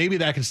 And maybe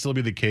that can still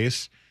be the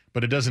case,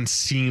 but it doesn't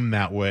seem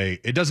that way.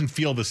 It doesn't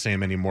feel the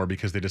same anymore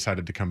because they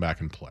decided to come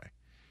back and play.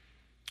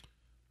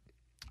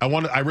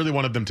 I really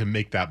wanted them to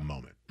make that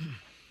moment.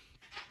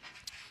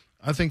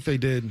 I think they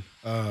did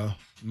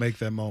make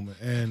that moment.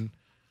 And,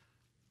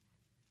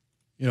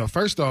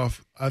 first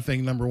off, I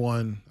think number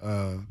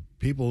one,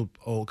 people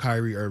owe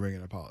Kyrie Irving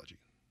an apology.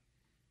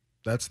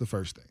 That's the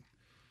first thing.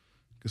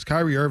 Because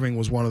Kyrie Irving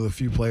was one of the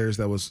few players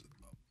that was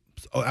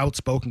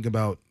outspoken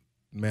about,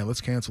 man,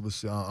 let's cancel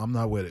this. I'm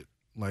not with it.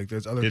 Like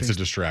there's other things. It's a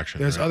distraction.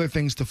 There's right? other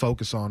things to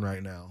focus on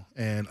right now.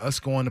 And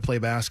us going to play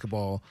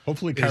basketball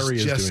hopefully Kyrie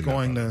is just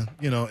doing going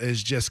that,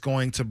 is just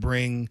going to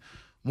bring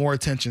more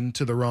attention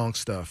to the wrong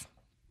stuff.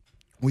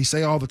 We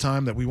say all the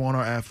time that we want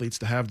our athletes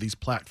to have these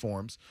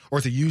platforms or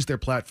to use their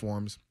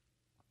platforms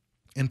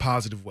in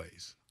positive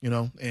ways,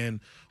 and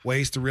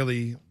ways to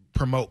really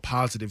promote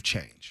positive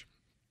change.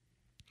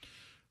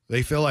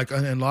 They feel like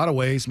in a lot of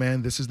ways,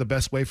 man, this is the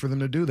best way for them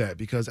to do that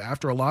because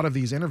after a lot of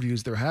these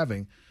interviews they're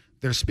having,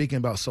 they're speaking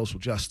about social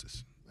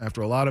justice.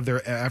 After a lot of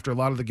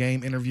the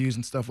game interviews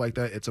and stuff like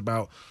that, it's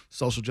about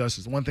social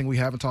justice. One thing we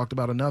haven't talked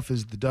about enough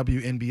is the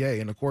WNBA.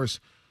 And of course,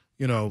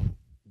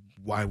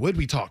 why would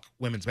we talk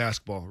women's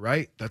basketball,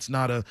 right? That's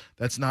not a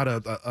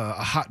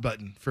hot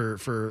button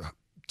for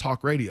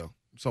talk radio.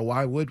 So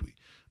why would we?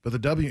 But the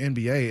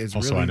WNBA is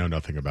also really, I know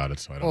nothing about it,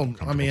 so I don't.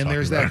 And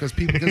there's that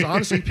because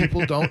honestly,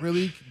 people don't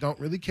really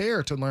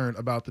care to learn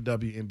about the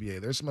WNBA.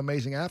 There's some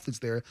amazing athletes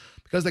there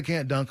because they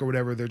can't dunk or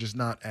whatever. They're just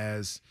not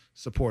as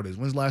supportive.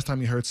 When's the last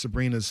time you heard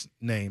Sabrina's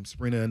name?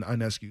 Sabrina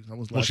Ionescu.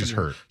 Well, she's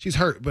hurt. She's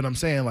hurt, but I'm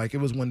saying like it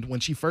was when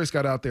she first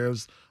got out there. It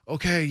was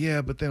okay,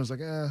 yeah, but then it was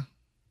like, Well,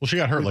 she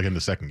got hurt like in the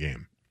second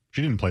game.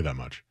 She didn't play that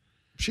much.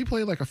 She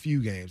played like a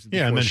few games.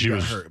 Yeah, and then she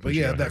was hurt. But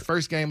yeah, that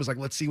first game was like,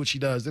 let's see what she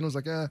does. Then it was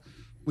like,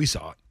 we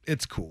saw it.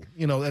 It's cool.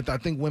 I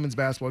think women's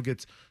basketball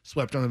gets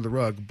swept under the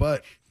rug.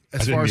 But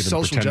as far as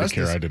social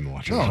justice, I didn't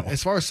watch it. No,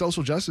 as far as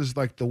social justice,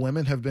 like the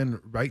women have been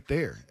right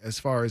there as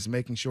far as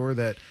making sure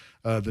that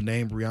the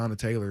name Breonna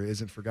Taylor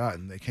isn't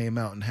forgotten. They came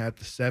out and had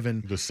the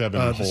seven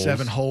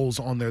holes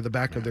on the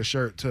back of their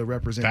shirt to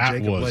represent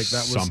Jacob Blake.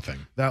 That was something.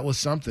 That was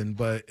something.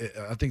 But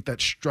I think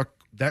that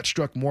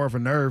struck more of a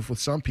nerve with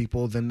some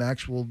people than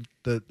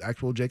the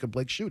actual Jacob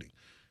Blake shooting.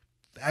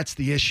 That's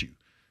the issue.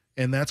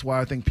 And that's why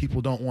I think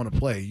people don't want to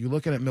play. You're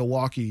looking at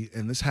Milwaukee,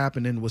 and this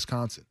happened in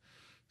Wisconsin.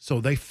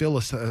 So they feel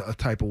a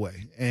type of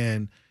way.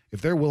 And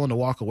if they're willing to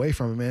walk away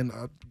from it,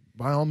 man,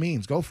 by all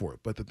means, go for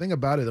it. But the thing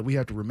about it that we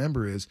have to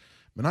remember is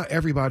not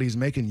everybody's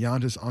making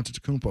Giannis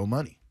Antetokounmpo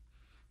money.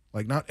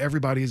 Like, not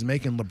everybody is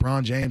making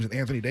LeBron James and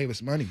Anthony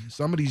Davis money.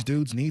 Some of these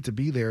dudes need to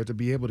be there to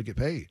be able to get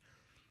paid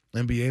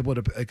and be able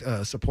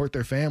to support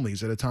their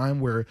families at a time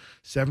where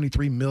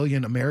 73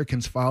 million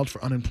Americans filed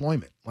for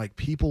unemployment. Like,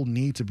 people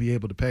need to be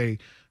able to pay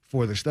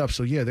for their stuff.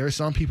 So yeah, there are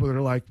some people that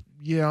are like,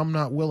 yeah, I'm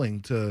not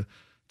willing to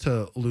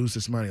lose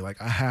this money.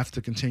 Like, I have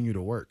to continue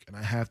to work and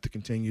I have to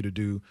continue to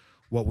do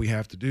what we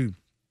have to do.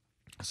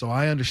 So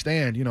I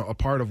understand, a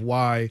part of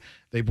why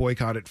they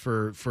boycotted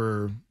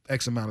for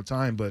X amount of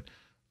time, but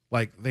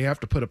like, they have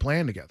to put a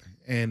plan together.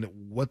 And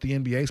what the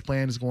NBA's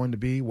plan is going to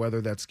be,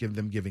 whether that's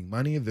giving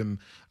money, them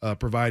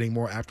providing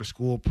more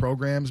after-school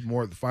programs,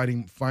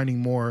 finding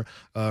more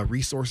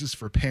resources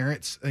for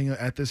parents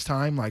at this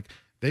time, like,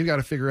 they've got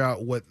to figure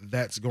out what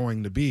that's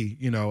going to be.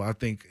 I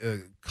think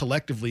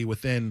collectively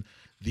within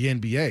the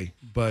NBA.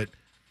 But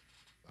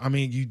I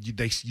mean,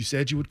 you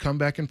said you would come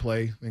back and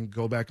play and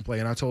go back and play,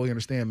 and I totally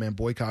understand, man,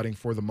 boycotting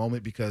for the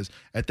moment, because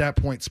at that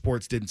point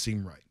sports didn't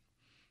seem right.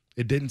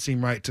 It didn't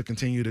seem right to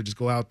continue to just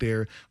go out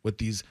there with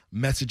these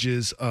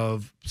messages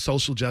of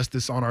social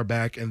justice on our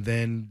back, and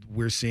then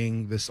we're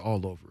seeing this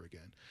all over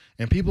again.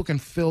 And people can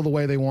feel the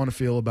way they want to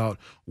feel about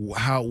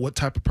what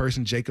type of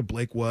person Jacob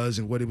Blake was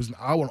and what it was.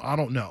 I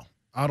don't know.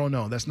 I don't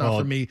know. That's not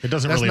for me. It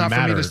doesn't that's really not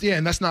matter. For me to,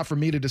 and that's not for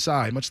me to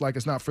decide. Much like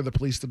it's not for the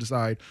police to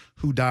decide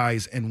who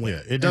dies and when.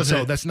 Yeah, it doesn't.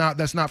 So that's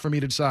not for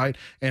me to decide.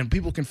 And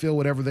people can feel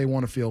whatever they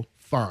want to feel.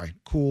 Fine,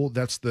 cool.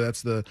 That's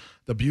the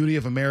beauty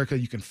of America.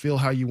 You can feel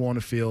how you want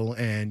to feel,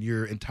 and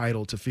you're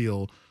entitled to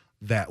feel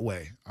that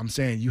way. I'm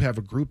saying you have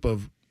a group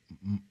of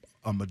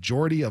a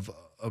majority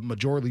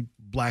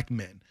black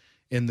men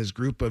in this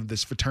group of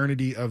this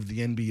fraternity of the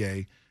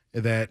NBA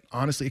that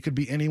honestly it could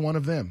be any one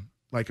of them.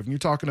 Like if you're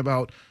talking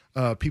about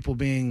people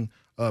being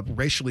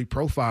racially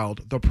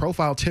profiled, the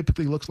profile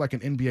typically looks like an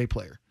NBA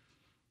player.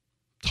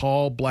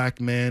 Tall black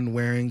men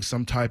wearing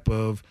some type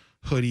of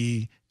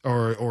hoodie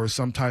or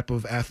some type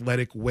of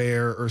athletic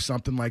wear or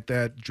something like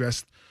that,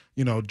 dressed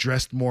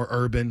more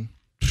urban.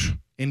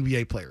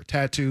 NBA player,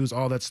 tattoos,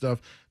 all that stuff,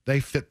 they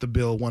fit the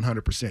bill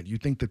 100%. You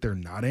think that they're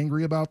not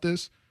angry about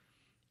this?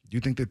 Do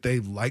you think that they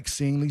like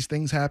seeing these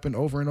things happen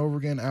over and over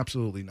again?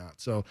 Absolutely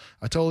not. So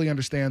I totally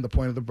understand the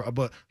point of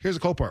but here's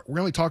the cool part. We're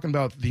only talking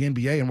about the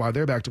NBA and why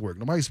they're back to work.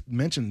 Nobody's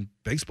mentioned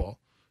baseball.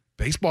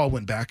 Baseball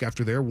went back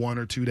after their 1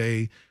 or 2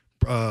 day.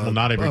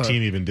 Not every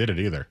team even did it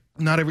either.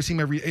 Not every team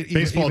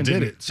baseball even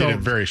did it. So, did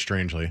it very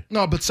strangely.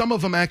 No, but some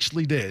of them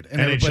actually did. And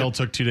NHL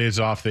took 2 days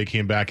off. They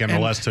came back.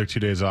 MLS took 2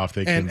 days off.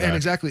 They came back. And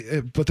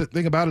exactly. But the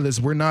thing about it is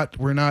we're not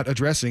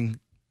addressing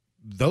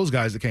those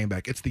guys that came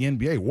back. It's the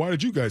NBA. Why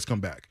did you guys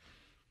come back?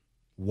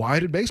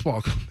 Why did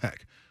baseball come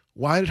back?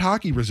 Why did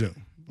hockey resume?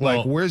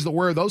 Like, where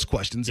are those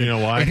questions? You know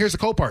why? And here's the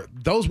cool part.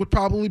 Those would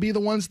probably be the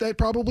ones that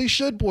probably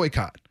should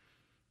boycott.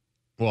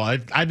 Well,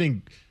 I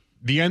think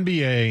the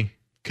NBA,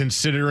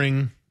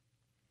 considering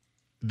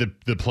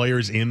the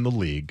players in the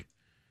league,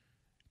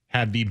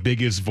 had the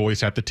biggest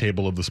voice at the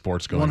table of the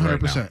sports going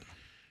 100%. Right now.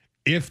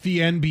 If the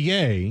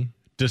NBA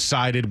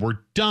decided we're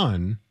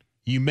done,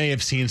 you may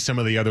have seen some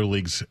of the other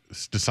leagues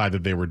decide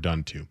that they were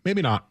done too.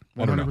 Maybe not.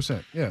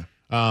 100%. Yeah.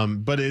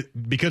 But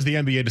because the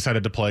NBA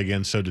decided to play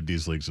again, so did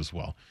these leagues as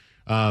well.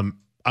 I'm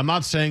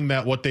not saying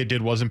that what they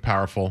did wasn't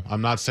powerful.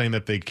 I'm not saying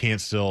that they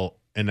can't still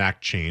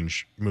enact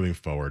change moving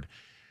forward.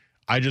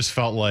 I just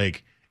felt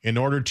like in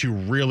order to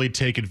really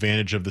take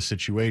advantage of the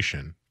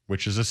situation,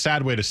 which is a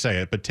sad way to say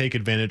it, but take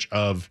advantage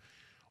of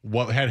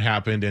what had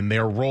happened and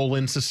their role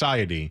in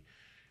society,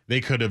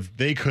 they could have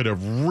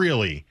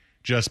really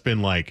just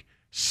been like,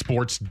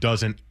 sports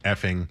doesn't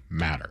effing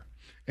matter.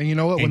 And you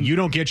know what? And you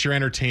don't get your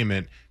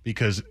entertainment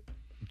because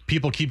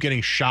people keep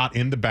getting shot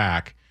in the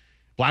back.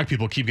 Black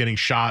people keep getting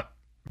shot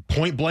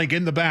point blank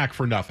in the back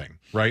for nothing,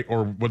 right?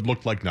 Or what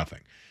looked like nothing.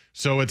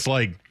 So it's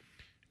like,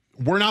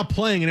 we're not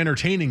playing and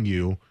entertaining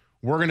you.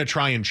 We're going to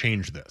try and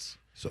change this.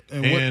 So,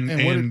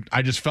 and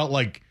I just felt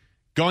like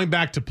going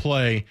back to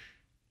play,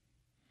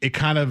 it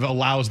kind of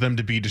allows them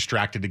to be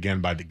distracted again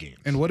by the games.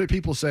 And what did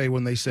people say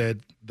when they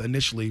said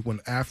initially,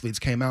 when athletes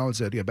came out and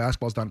said, yeah,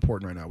 basketball's not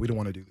important right now. We don't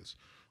want to do this.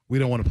 We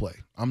don't want to play.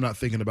 I'm not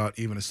thinking about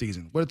even a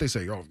season. What did they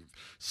say? Oh,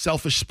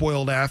 selfish,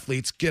 spoiled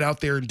athletes, get out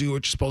there and do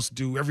what you're supposed to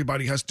do.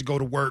 Everybody has to go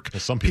to work. Well,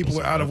 some people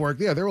are out of work.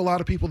 Yeah, there were a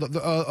lot of people,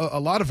 a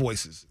lot of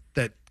voices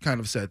that kind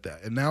of said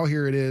that. And now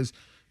here it is.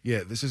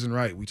 Yeah, this isn't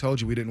right. We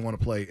told you we didn't want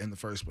to play in the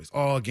first place.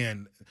 Oh,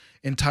 again,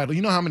 entitled.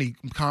 You know how many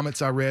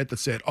comments I read that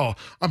said, oh,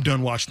 I'm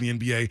done watching the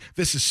NBA.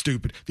 This is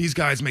stupid. These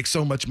guys make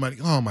so much money.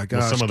 Oh, my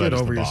gosh, get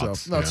over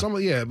yourself. No,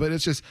 but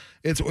it's just,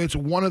 it's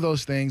one of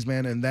those things,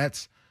 man, and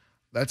that's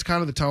kind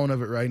of the tone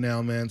of it right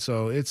now, man.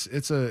 So it's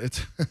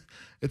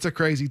a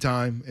crazy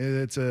time.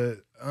 It's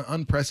an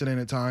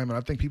unprecedented time, and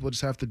I think people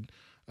just have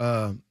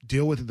to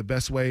deal with it the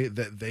best way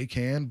that they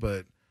can.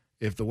 But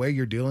if the way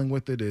you're dealing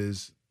with it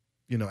is,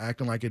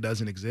 acting like it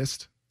doesn't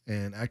exist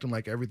and acting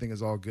like everything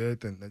is all good,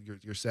 then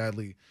you're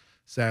sadly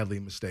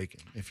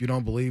mistaken. If you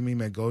don't believe me,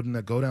 man, go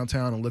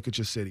downtown and look at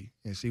your city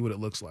and see what it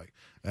looks like.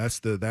 That's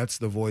the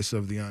voice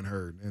of the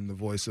unheard and the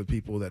voice of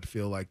people that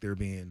feel like they're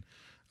being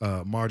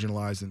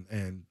marginalized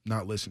and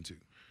not listened to.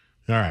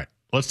 All right,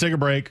 let's take a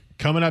break.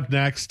 Coming up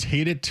next,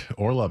 hate it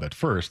or love it.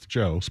 First,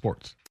 Joe,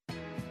 sports.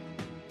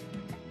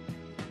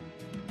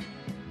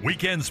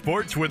 Weekend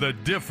sports with a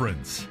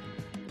difference.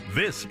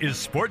 This is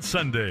Sports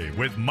Sunday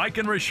with Mike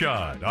and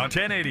Rashad on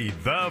 1080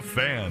 The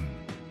Fan.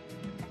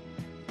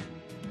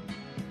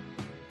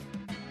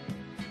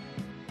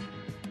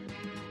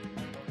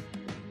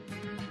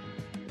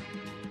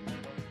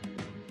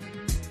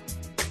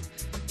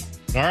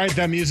 All right,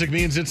 that music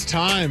means it's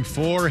time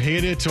for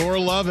Hate It or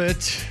Love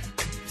It.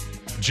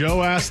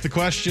 Joe asks the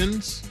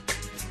questions.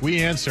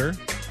 We answer.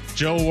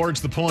 Joe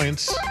awards the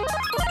points.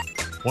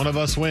 One of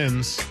us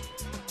wins.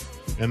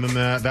 And then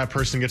that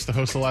person gets to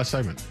host the last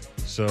segment.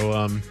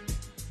 So,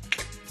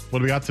 what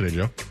do we got today,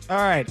 Joe? All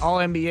right, all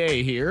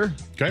NBA here.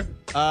 Okay.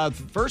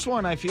 First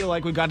one, I feel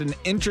like we've got an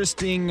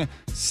interesting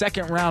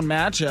second-round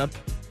matchup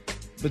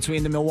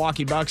between the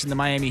Milwaukee Bucks and the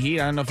Miami Heat.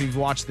 I don't know if you've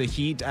watched the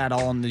Heat at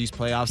all in these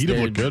playoffs. Heat have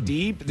looked good.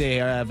 Deep. They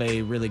have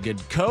a really good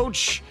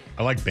coach.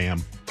 I like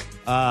Bam.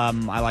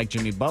 I like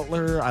Jimmy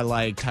Butler. I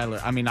like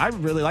Tyler. I mean, I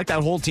really like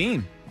that whole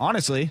team,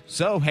 honestly.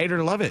 So, hate it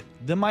or love it,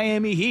 the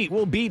Miami Heat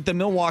will beat the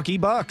Milwaukee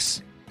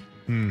Bucks.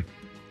 You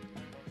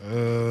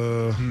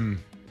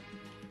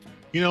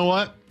know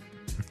what?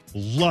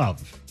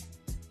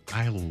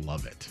 I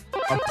love it.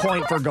 A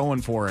point for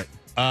going for it.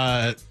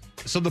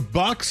 So the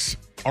Bucks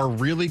are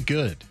really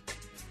good,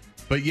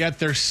 but yet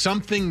there's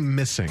something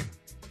missing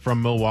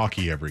from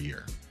Milwaukee every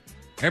year.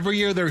 Every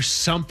year there's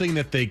something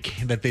that they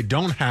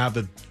don't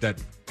have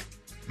that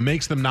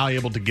makes them not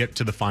able to get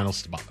to the final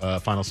stop.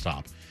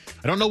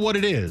 I don't know what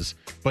it is,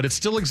 but it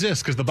still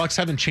exists because the Bucks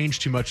haven't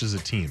changed too much as a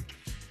team.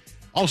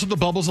 Also, the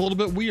bubble's a little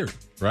bit weird,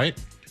 right?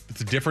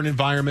 It's a different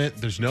environment.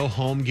 There's no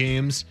home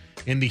games,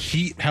 and the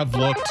Heat have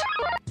looked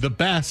the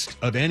best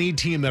of any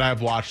team that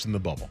I've watched in the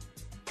bubble.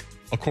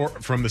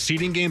 From the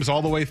seeding games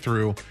all the way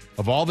through,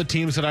 of all the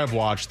teams that I've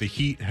watched, the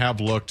Heat have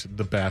looked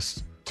the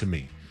best to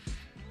me.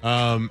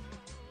 I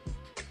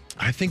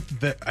think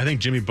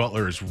Jimmy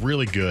Butler is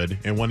really good,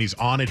 and when he's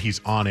on it,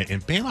 he's on it.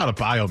 And Bam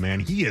Adebayo,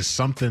 man, he is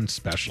something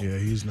special. Yeah,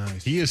 he's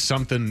nice. He is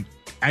something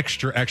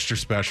extra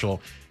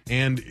special.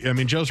 And I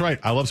mean, Joe's right.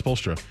 I love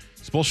Spoelstra.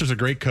 Spoelstra's a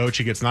great coach.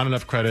 He gets not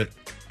enough credit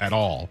at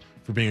all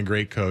for being a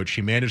great coach.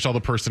 He managed all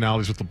the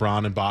personalities with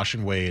LeBron and Bosh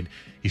and Wade.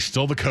 He's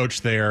still the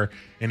coach there,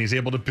 and he's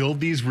able to build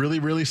these really,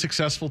 really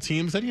successful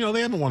teams that,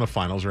 they haven't won a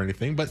finals or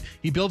anything, but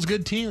he builds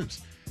good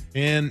teams.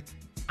 And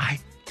I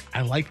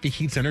like the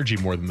Heat's energy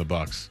more than the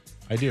Bucks.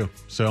 I do.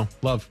 So,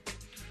 love.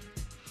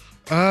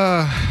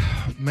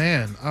 I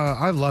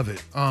love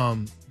it.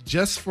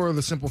 Just for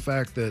the simple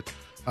fact that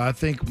I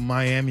think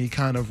Miami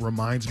kind of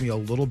reminds me a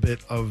little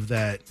bit of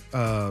that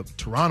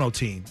Toronto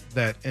team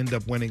that ended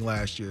up winning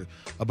last year.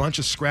 A bunch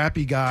of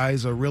scrappy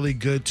guys, a really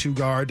good two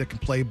guard that can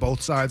play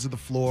both sides of the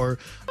floor,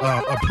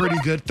 a pretty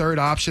good third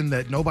option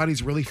that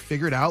nobody's really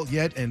figured out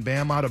yet, and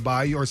Bam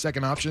Adebayo, or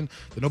second option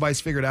that nobody's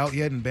figured out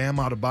yet, and Bam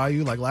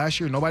Adebayo. Like last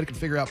year, nobody could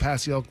figure out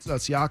Pascal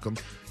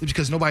Siakam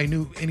because nobody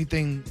knew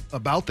anything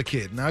about the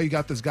kid. Now you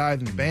got this guy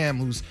in Bam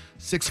who's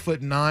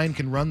 6'9",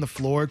 can run the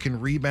floor, can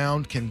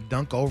rebound, can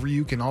dunk over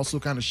you, can also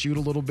kind of shoot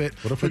a little bit.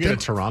 What if we get a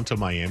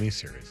Toronto-Miami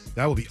series?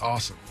 That would be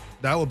awesome.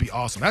 That would be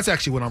awesome. That's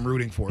actually what I'm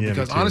rooting for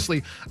because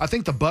honestly, I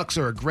think the Bucks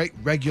are a great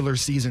regular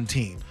season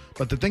team.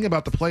 But the thing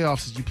about the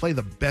playoffs is you play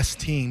the best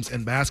teams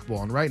in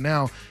basketball. And right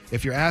now,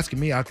 if you're asking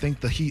me, I think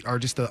the Heat are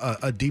just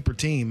a deeper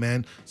team,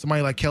 man.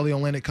 Somebody like Kelly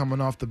Olynyk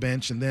coming off the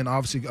bench, and then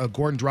obviously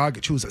Goran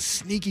Dragic, who's a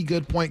sneaky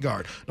good point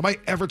guard. Nobody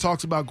ever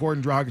talks about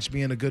Goran Dragic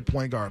being a good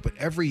point guard, but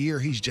every year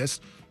he's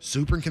just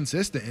super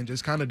inconsistent and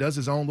just kind of does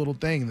his own little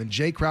thing. And then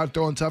Jay Crowder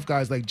throwing tough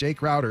guys like Jay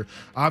Crowder.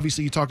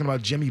 Obviously, you're talking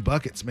about Jimmy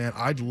Buckets, man.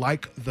 I'd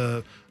like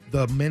the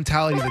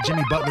mentality that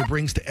Jimmy Butler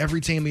brings to every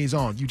team he's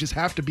on. You just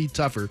have to be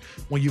tougher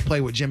when you play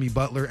with Jimmy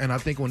Butler. And I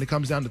think when it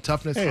comes down to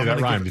toughness, hey,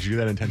 that rhymed. Did you do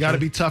that intentionally? You got to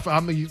be tough.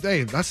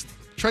 Hey, that's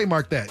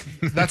trademark that.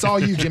 That's all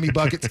you, Jimmy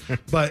Buckets.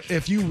 But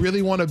if you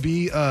really want to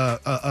be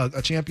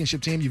a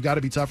championship team, you've got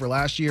to be tougher.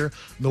 Last year,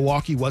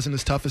 Milwaukee wasn't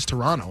as tough as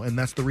Toronto, and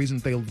that's the reason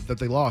that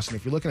they lost. And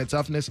if you're looking at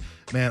toughness,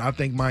 man, I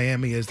think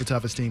Miami is the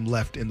toughest team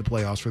left in the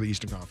playoffs for the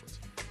Eastern Conference.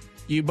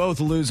 You both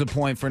lose a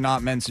point for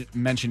not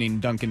mentioning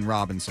Duncan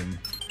Robinson.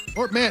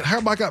 Or, man, how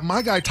about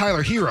my guy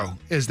Tyler Hero?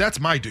 That's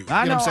my dude.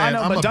 I know, what I'm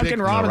saying? but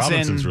Duncan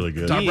Robinson's really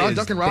good.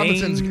 Duncan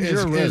Robinson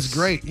is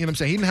great. You know what I'm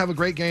saying? He didn't have a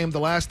great game the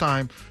last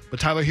time, but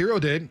Tyler Hero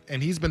did,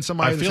 and he's been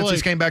somebody that since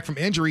he came back from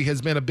injury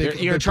has been a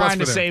big You're big trying to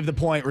plus for them. save the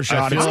point,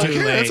 Rashad. It's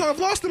too late. I've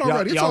lost it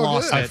already. It's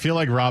all good. I feel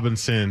like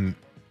Robinson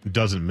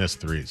doesn't miss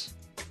threes.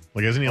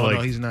 Like, isn't he no,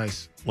 he's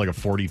nice. Like a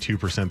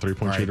 42%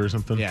 three-point shooter or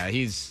something? Yeah,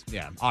 he's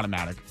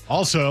automatic.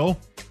 Also,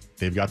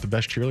 they've got the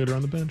best cheerleader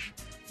on the bench,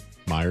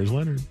 Myers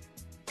Leonard.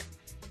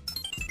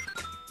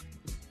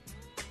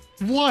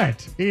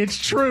 What? It's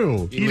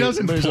true. He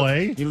doesn't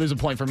play. You lose a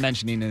point for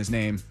mentioning his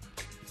name.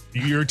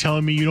 You're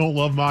telling me you don't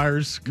love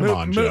Myers? Come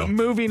on, Joe.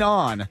 Moving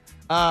on.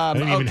 I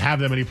didn't even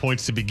have that many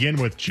points to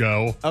begin with,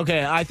 Joe.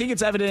 Okay, I think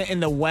it's evident in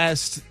the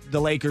West,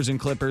 the Lakers and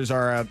Clippers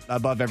are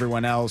above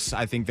everyone else.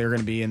 I think they're going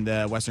to be in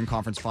the Western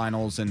Conference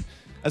Finals. And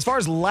as far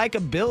as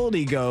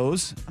likability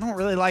goes, I don't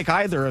really like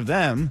either of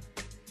them.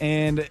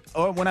 And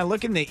when I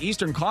look in the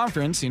Eastern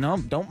Conference,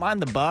 don't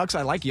mind the Bucks.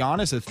 I like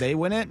Giannis. If they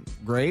win it,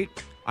 great.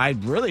 I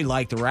really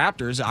like the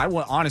Raptors. I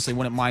honestly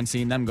wouldn't mind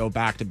seeing them go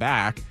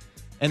back-to-back.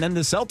 And then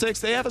the Celtics,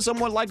 they have a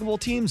somewhat likable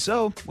team.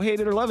 So, hate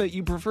it or love it,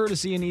 you prefer to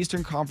see an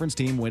Eastern Conference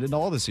team win it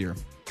all this year.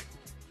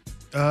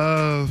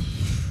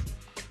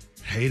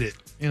 Hate it.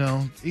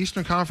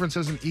 Eastern Conference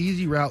has an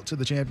easy route to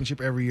the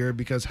championship every year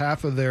because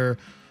half of their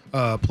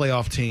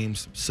playoff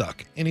teams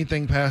suck.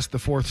 Anything past the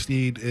fourth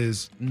seed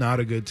is not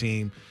a good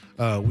team.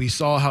 We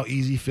saw how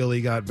easy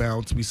Philly got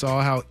bounced. We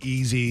saw how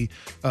easy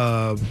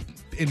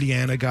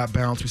Indiana got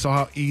bounced. We saw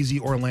how easy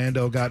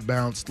Orlando got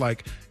bounced.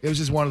 Like, it was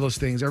just one of those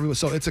things.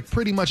 So it's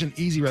pretty much an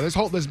easy round.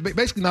 There's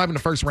basically not even the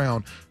first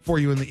round for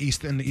you in the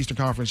Eastern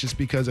Conference, just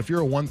because if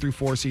you're a 1 through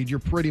 4 seed, you're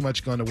pretty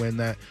much going to win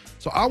that.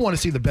 So I want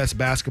to see the best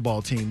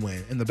basketball team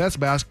win, and the best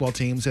basketball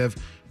teams have,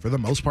 for the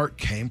most part,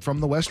 came from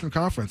the Western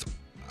Conference.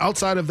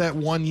 Outside of that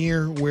 1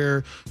 year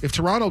where if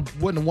Toronto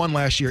wouldn't have won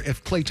last year,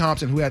 if Klay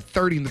Thompson, who had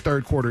 30 in the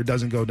third quarter,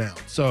 doesn't go down.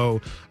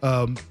 So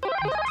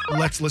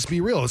let's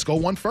be real. Let's go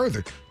one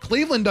further.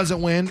 Cleveland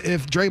doesn't win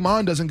if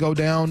Draymond doesn't go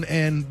down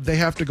and they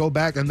have to go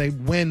back and they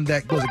win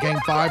that goes to game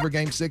 5 or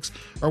game 6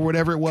 or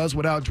whatever it was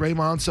without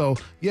Draymond. So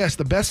yes,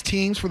 the best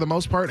teams for the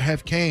most part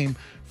have came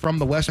from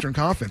the Western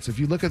Conference. If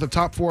you look at the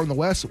top 4 in the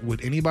West,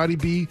 would anybody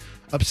be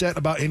upset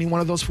about any one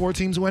of those 4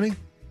 teams winning?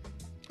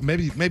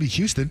 Maybe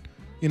Houston.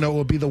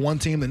 Will be the one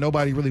team that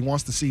nobody really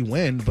wants to see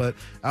win. But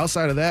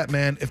outside of that,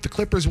 man, if the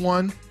Clippers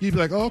won, you'd be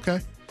like, oh, okay.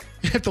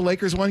 If the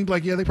Lakers won, you'd be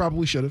like, yeah, they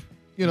probably should have.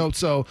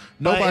 So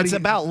nobody. But it's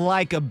about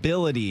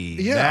likability.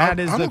 Yeah, that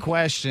is the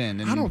question.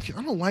 And I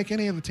don't like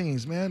any of the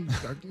teams, man.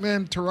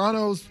 Man,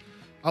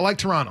 I like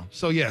Toronto.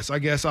 So yes, I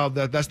guess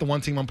that's the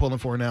one team I'm pulling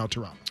for now,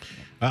 Toronto.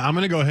 I'm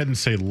going to go ahead and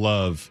say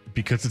love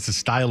because it's a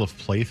style of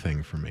play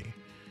thing for me.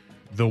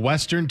 The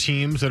Western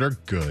teams that are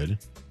good,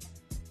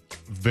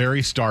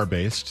 very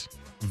star-based,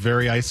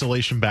 very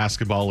isolation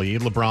basketball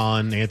lead.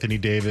 LeBron, Anthony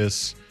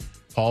Davis,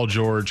 Paul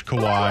George,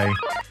 Kawhi.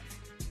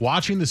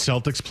 Watching the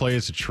Celtics play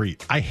is a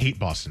treat. I hate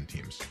Boston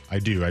teams. I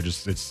do.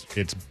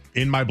 It's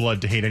in my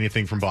blood to hate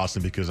anything from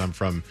Boston because I'm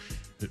from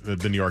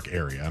the New York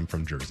area. I'm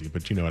from Jersey,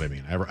 but you know what I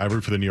mean. I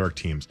root for the New York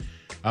teams.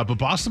 But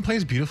Boston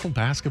plays beautiful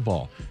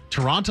basketball.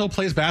 Toronto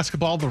plays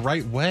basketball the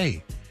right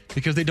way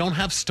because they don't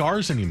have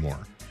stars anymore.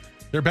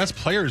 Their best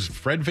player is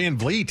Fred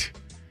VanVleet,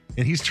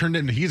 and he's going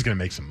to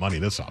make some money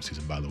this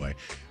offseason, by the way.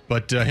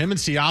 But him and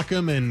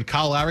Siakam and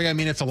Kyle Lowry, I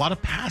mean, it's a lot of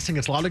passing.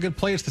 It's a lot of good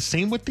play. It's the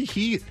same with the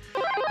Heat.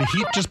 The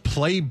Heat just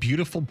play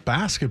beautiful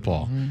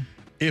basketball. Mm-hmm.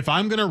 If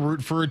I'm going to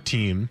root for a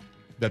team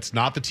that's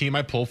not the team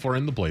I pull for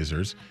in the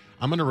Blazers,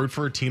 I'm going to root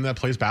for a team that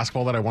plays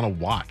basketball that I want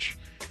to watch.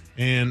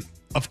 And,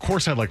 of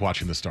course, I like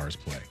watching the stars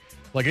play.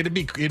 Like, it'd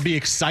be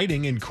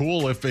exciting and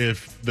cool if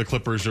the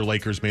Clippers or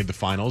Lakers made the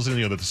finals and,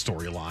 the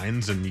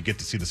storylines and you get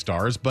to see the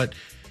stars. But,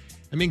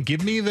 I mean,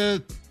 give me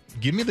the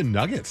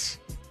Nuggets.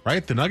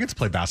 Right? The Nuggets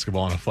play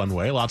basketball in a fun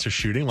way. Lots of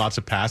shooting, lots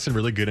of passing,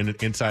 really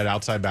good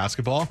inside-outside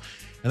basketball.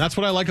 And that's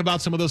what I like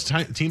about some of those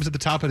teams at the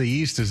top of the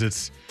East is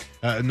it's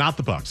not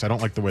the Bucks. I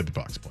don't like the way the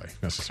Bucks play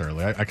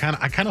necessarily. I kind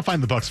of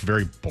find the Bucks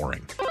very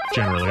boring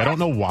generally. I don't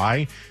know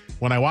why.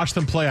 When I watch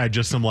them play, I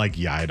just am like,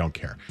 yeah, I don't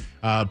care.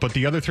 But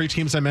the other 3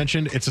 teams I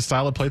mentioned, it's a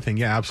style of play thing.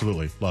 Yeah,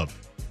 absolutely. Love.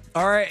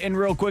 All right, and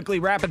real quickly,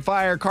 rapid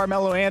fire.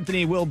 Carmelo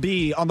Anthony will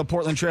be on the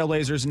Portland Trail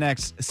Blazers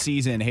next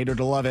season. Hate or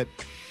to love it?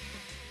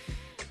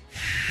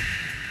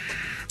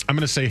 I'm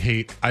going to say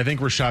hate. I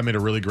think Rashad made a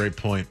really great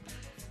point.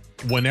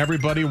 When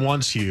everybody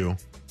wants you,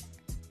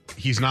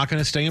 he's not going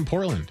to stay in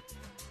Portland.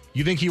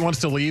 You think he wants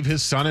to leave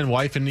his son and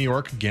wife in New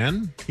York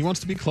again? He wants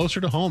to be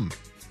closer to home.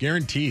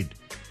 Guaranteed.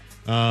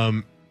 Do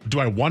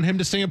I want him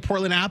to stay in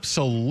Portland?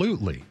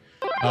 Absolutely.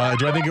 Do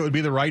I think it would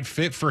be the right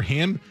fit for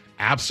him?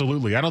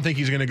 Absolutely. I don't think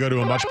he's going to go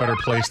to a much better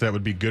place that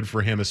would be good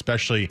for him,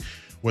 especially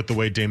with the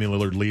way Damian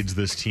Lillard leads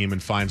this team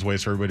and finds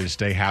ways for everybody to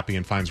stay happy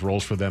and finds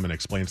roles for them and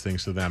explains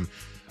things to them.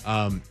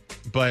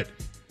 But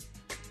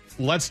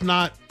let's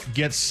not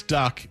get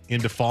stuck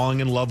into falling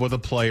in love with a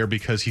player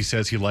because he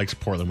says he likes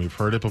Portland. We've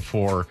heard it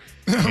before.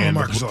 And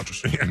Marcus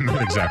Aldridge.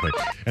 Exactly.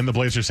 And the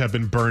Blazers have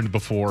been burned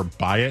before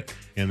by it,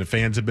 and the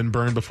fans have been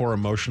burned before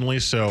emotionally.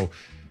 So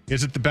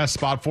is it the best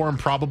spot for him?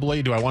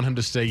 Probably. Do I want him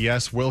to stay?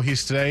 Yes. Will he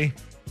stay?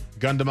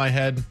 Gun to my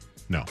head?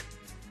 No.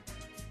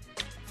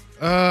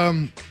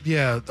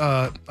 Yeah.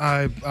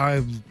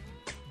 I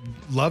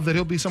love that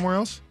he'll be somewhere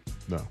else.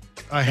 No.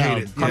 I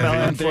hate it. Carmelo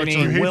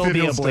Anthony will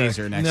be a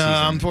Blazer next season.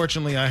 No,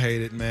 unfortunately, I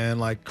hate it, man.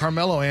 Like,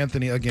 Carmelo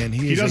Anthony, again,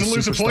 he doesn't is a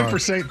lose superstar. a point for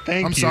saying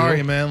thank you. I'm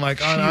sorry, man.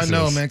 Like, I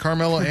know, man.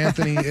 Carmelo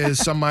Anthony is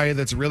somebody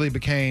that's really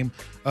became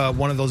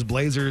one of those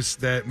Blazers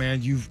that,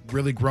 man, you've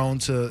really grown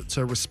to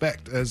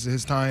respect as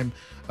his time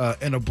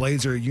in a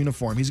Blazer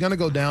uniform. He's going to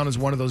go down as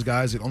one of those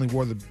guys that only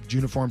wore the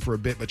uniform for a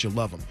bit, but you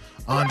love him.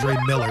 Andre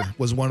Miller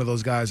was one of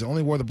those guys that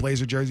only wore the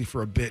Blazer jersey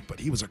for a bit,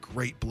 but he was a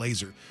great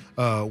Blazer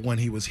when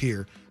he was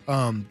here.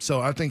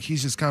 So I think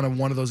he's just kind of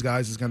one of those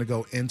guys that's going to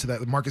go into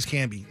that. Marcus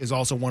Camby is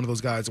also one of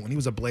those guys. When he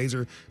was a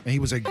Blazer, and he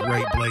was a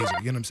great Blazer.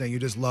 You know what I'm saying? You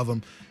just love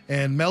him.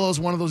 And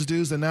Melo's one of those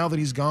dudes that now that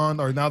he's gone,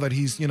 or now that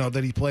he's,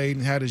 that he played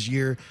and had his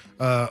year,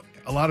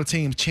 a lot of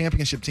teams,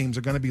 championship teams,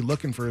 are going to be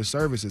looking for his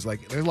services.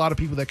 Like, there's a lot of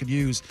people that could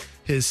use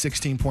his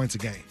 16 points a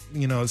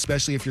game,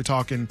 especially if you're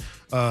talking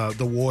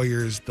the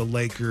Warriors, the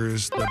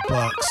Lakers, the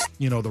Bucks,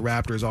 the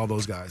Raptors, all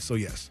those guys. So,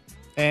 yes.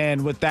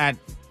 And with that,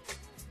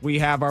 we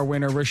have our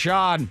winner,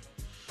 Rashad.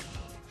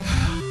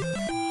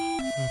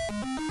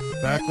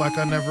 Back like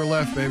I never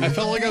left, baby. I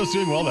felt like I was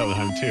doing well that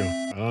time, too.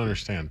 I don't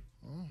understand.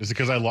 Is it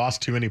because I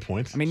lost too many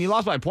points? I mean, you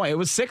lost by a point. It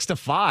was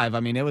 6-5. I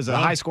mean, it was a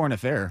high-scoring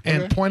affair.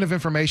 And point of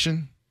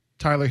information,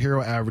 Tyler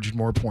Hero averaged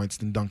more points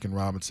than Duncan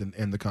Robinson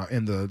in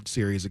the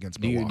series against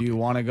Milwaukee. Do you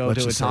want to go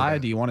to a tie?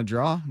 Do you want to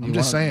draw? I'm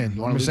just saying.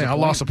 I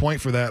lost a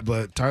point for that,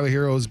 but Tyler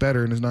Hero is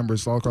better in his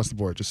numbers all across the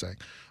board. Just saying.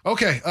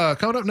 Okay,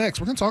 coming up next,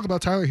 we're going to talk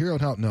about Tyler Hero.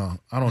 No,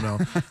 I don't know.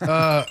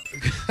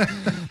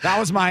 That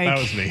was Mike. That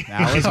was me.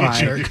 That was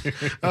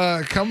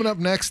Mike. Coming up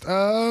next,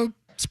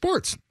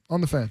 sports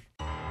on the Fan.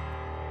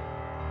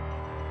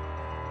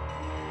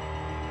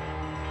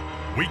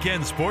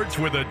 Weekend sports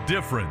with a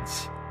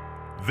difference.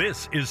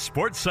 This is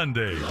Sports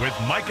Sunday with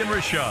Mike and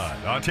Rashad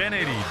on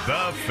 1080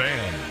 The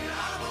Fan.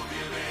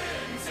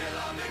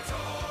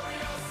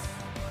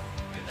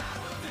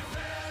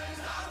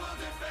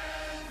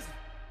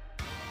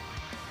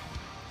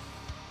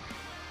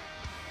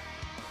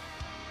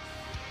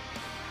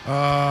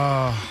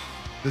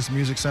 This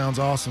music sounds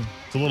awesome.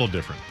 It's a little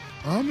different.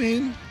 I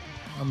mean,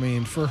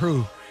 for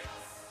who?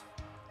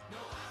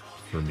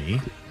 For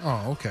me.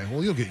 Oh, okay.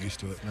 Well, you'll get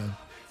used to it, man.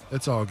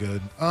 It's all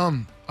good.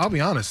 I'll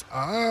be honest.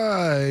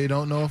 I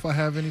don't know if I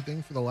have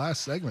anything for the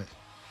last segment.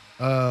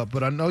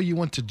 But I know you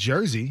went to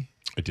Jersey.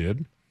 I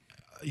did.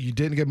 You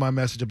didn't get my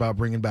message about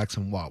bringing back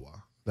some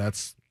Wawa.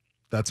 That's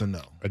a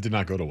no. I did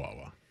not go to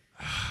Wawa.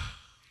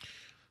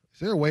 Is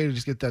there a way to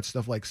just get that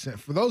stuff like sent?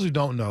 For those who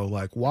don't know,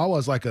 like Wawa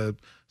is like a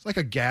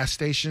gas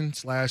station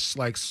 /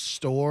 like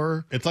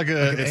store. It's like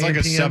a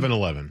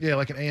 7-Eleven. Yeah,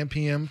 like an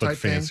AM/PM type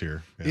thing.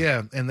 Fancier.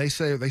 Yeah, and they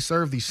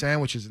serve these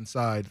sandwiches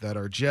inside that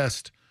are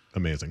just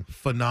amazing,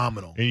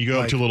 phenomenal. And you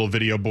go up to a little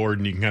video board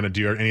and you can kind of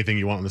do anything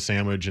you want on the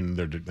sandwich, and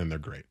they're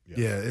great.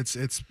 Yeah, it's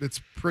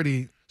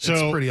pretty. So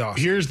it's pretty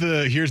awesome. Here's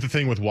the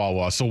thing with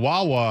Wawa. So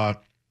Wawa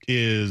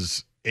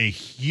is a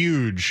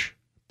huge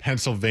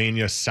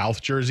Pennsylvania,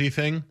 South Jersey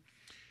thing.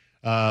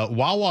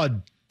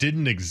 Wawa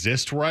didn't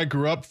exist where I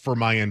grew up for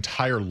my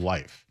entire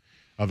life.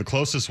 The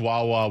closest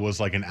Wawa was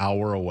like an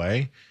hour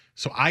away,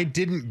 so I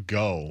didn't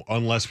go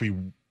unless the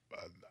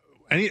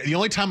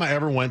only time I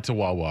ever went to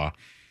Wawa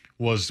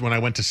was when I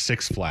went to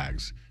Six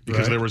Flags,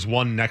 because there was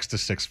one next to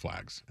Six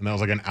Flags, and that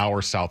was like an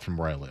hour south from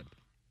where I lived.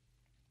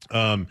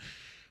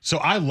 So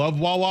I love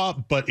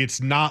Wawa, but it's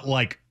not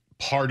like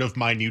part of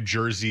my New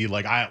Jersey.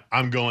 Like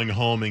I'm going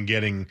home and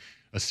getting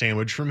a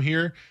sandwich from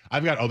here.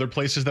 I've got other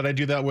places that I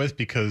do that with,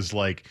 because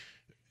like,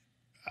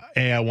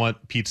 A, I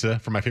want pizza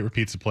from my favorite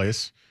pizza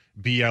place.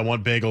 B, I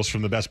want bagels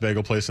from the best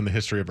bagel place in the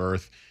history of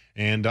Earth.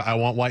 And I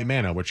want White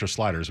Manna, which are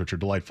sliders, which are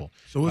delightful.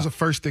 So what was the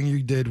first thing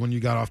you did when you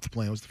got off the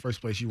plane? What was the first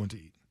place you went to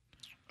eat?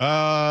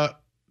 The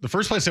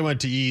first place I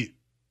went to eat,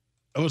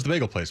 it was the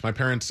bagel place. My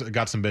parents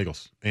got some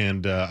bagels,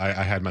 and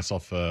I had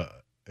myself a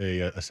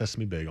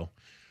sesame bagel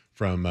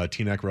from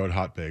Teaneck Road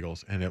Hot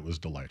Bagels, and it was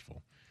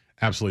delightful.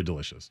 Absolutely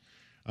delicious.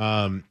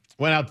 Went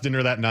out to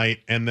dinner that night,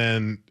 and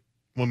then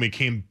when we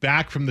came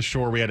back from the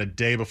shore, we had a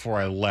day before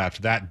I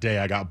left. That day,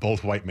 I got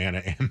both White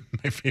Manna and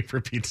my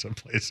favorite pizza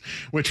place,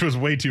 which was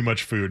way too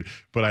much food,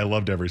 but I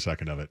loved every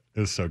second of it. It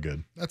was so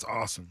good. That's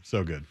awesome.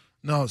 So good.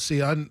 No,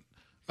 see,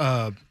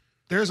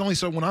 there's only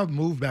when I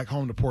moved back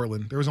home to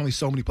Portland, there was only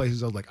so many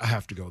places I was like, I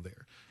have to go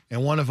there.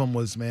 And one of them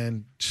was,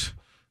 ninth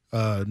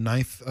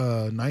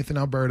in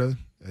Alberta,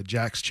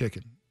 Jack's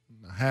Chicken.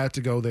 I had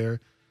to go there.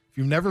 If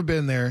you've never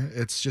been there,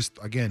 it's just,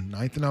 again,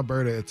 ninth in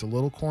Alberta. It's a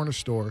little corner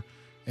store,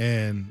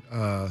 and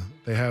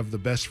they have the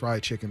best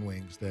fried chicken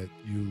wings that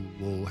you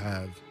will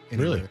have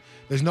anywhere.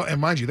 Really? And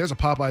mind you, there's a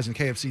Popeyes and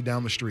KFC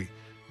down the street.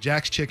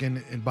 Jack's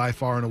Chicken, and by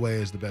far and away,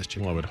 is the best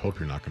chicken. Well, I would hope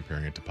you're not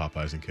comparing it to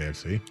Popeyes and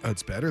KFC.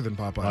 It's better than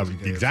Popeyes and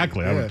KFC.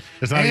 Exactly. Yeah.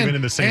 It's not even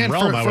in the same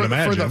realm, I would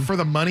imagine. For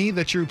the money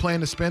that you're planning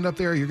to spend up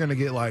there, you're going to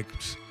get like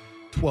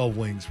 12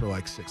 wings for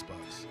like $6.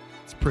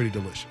 It's pretty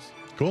delicious.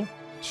 Cool.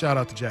 Shout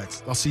out to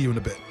Jack's. I'll see you in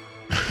a bit.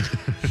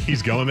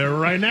 He's going there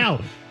right now. All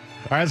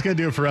right, that's going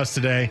to do it for us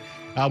today.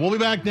 We'll be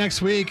back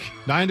next week,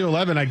 9 to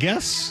 11, I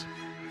guess.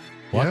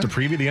 We'll have to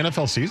preview the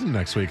NFL season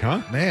next week,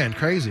 huh? Man,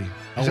 crazy.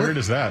 How weird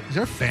is that? Is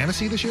there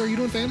fantasy this year? Are you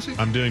doing fantasy?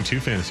 I'm doing 2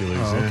 fantasy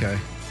leagues. Oh, okay.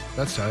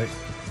 That's tight.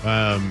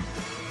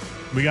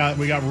 We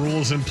got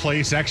rules in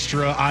place,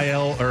 extra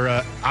IL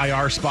or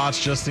IR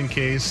spots just in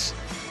case.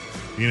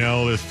 You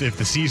know, if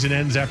the season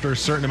ends after a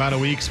certain amount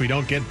of weeks, we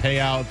don't get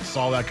payouts,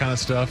 all that kind of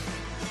stuff.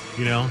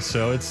 You know,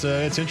 so it's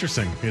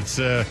interesting. It's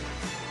going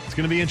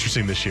to be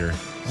interesting this year.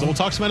 So we'll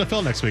talk some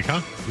NFL next week, huh?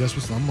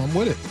 Yes, I'm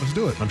with it. Let's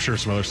do it. I'm sure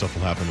some other stuff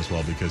will happen as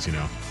well, because, you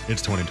know,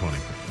 it's 2020.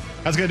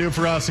 That's going to do it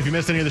for us. If you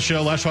missed any of the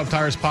show, Les Schwab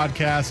Tires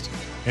podcast,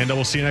 and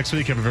we'll see you next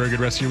week. Have a very good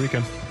rest of your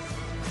weekend.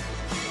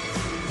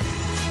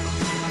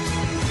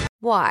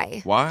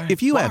 Why?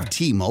 If you have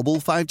T-Mobile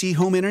 5G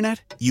home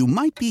internet, you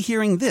might be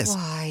hearing this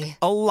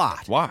a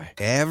lot. Why?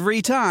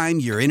 Every time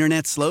your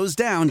internet slows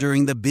down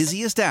during the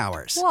busiest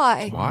hours.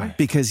 Why?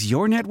 Because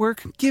your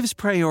network gives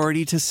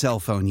priority to cell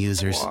phone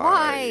users.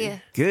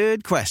 Why?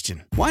 Good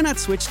question. Why not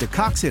switch to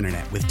Cox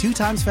Internet with 2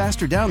 times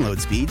faster download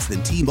speeds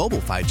than T-Mobile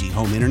 5G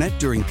home internet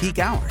during peak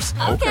hours?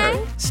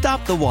 Okay.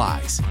 Stop the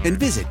whys and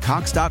visit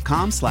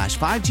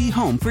cox.com/5G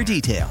home for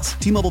details.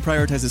 T-Mobile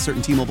prioritizes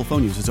certain T-Mobile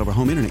phone users over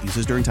home internet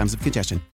users during times of congestion.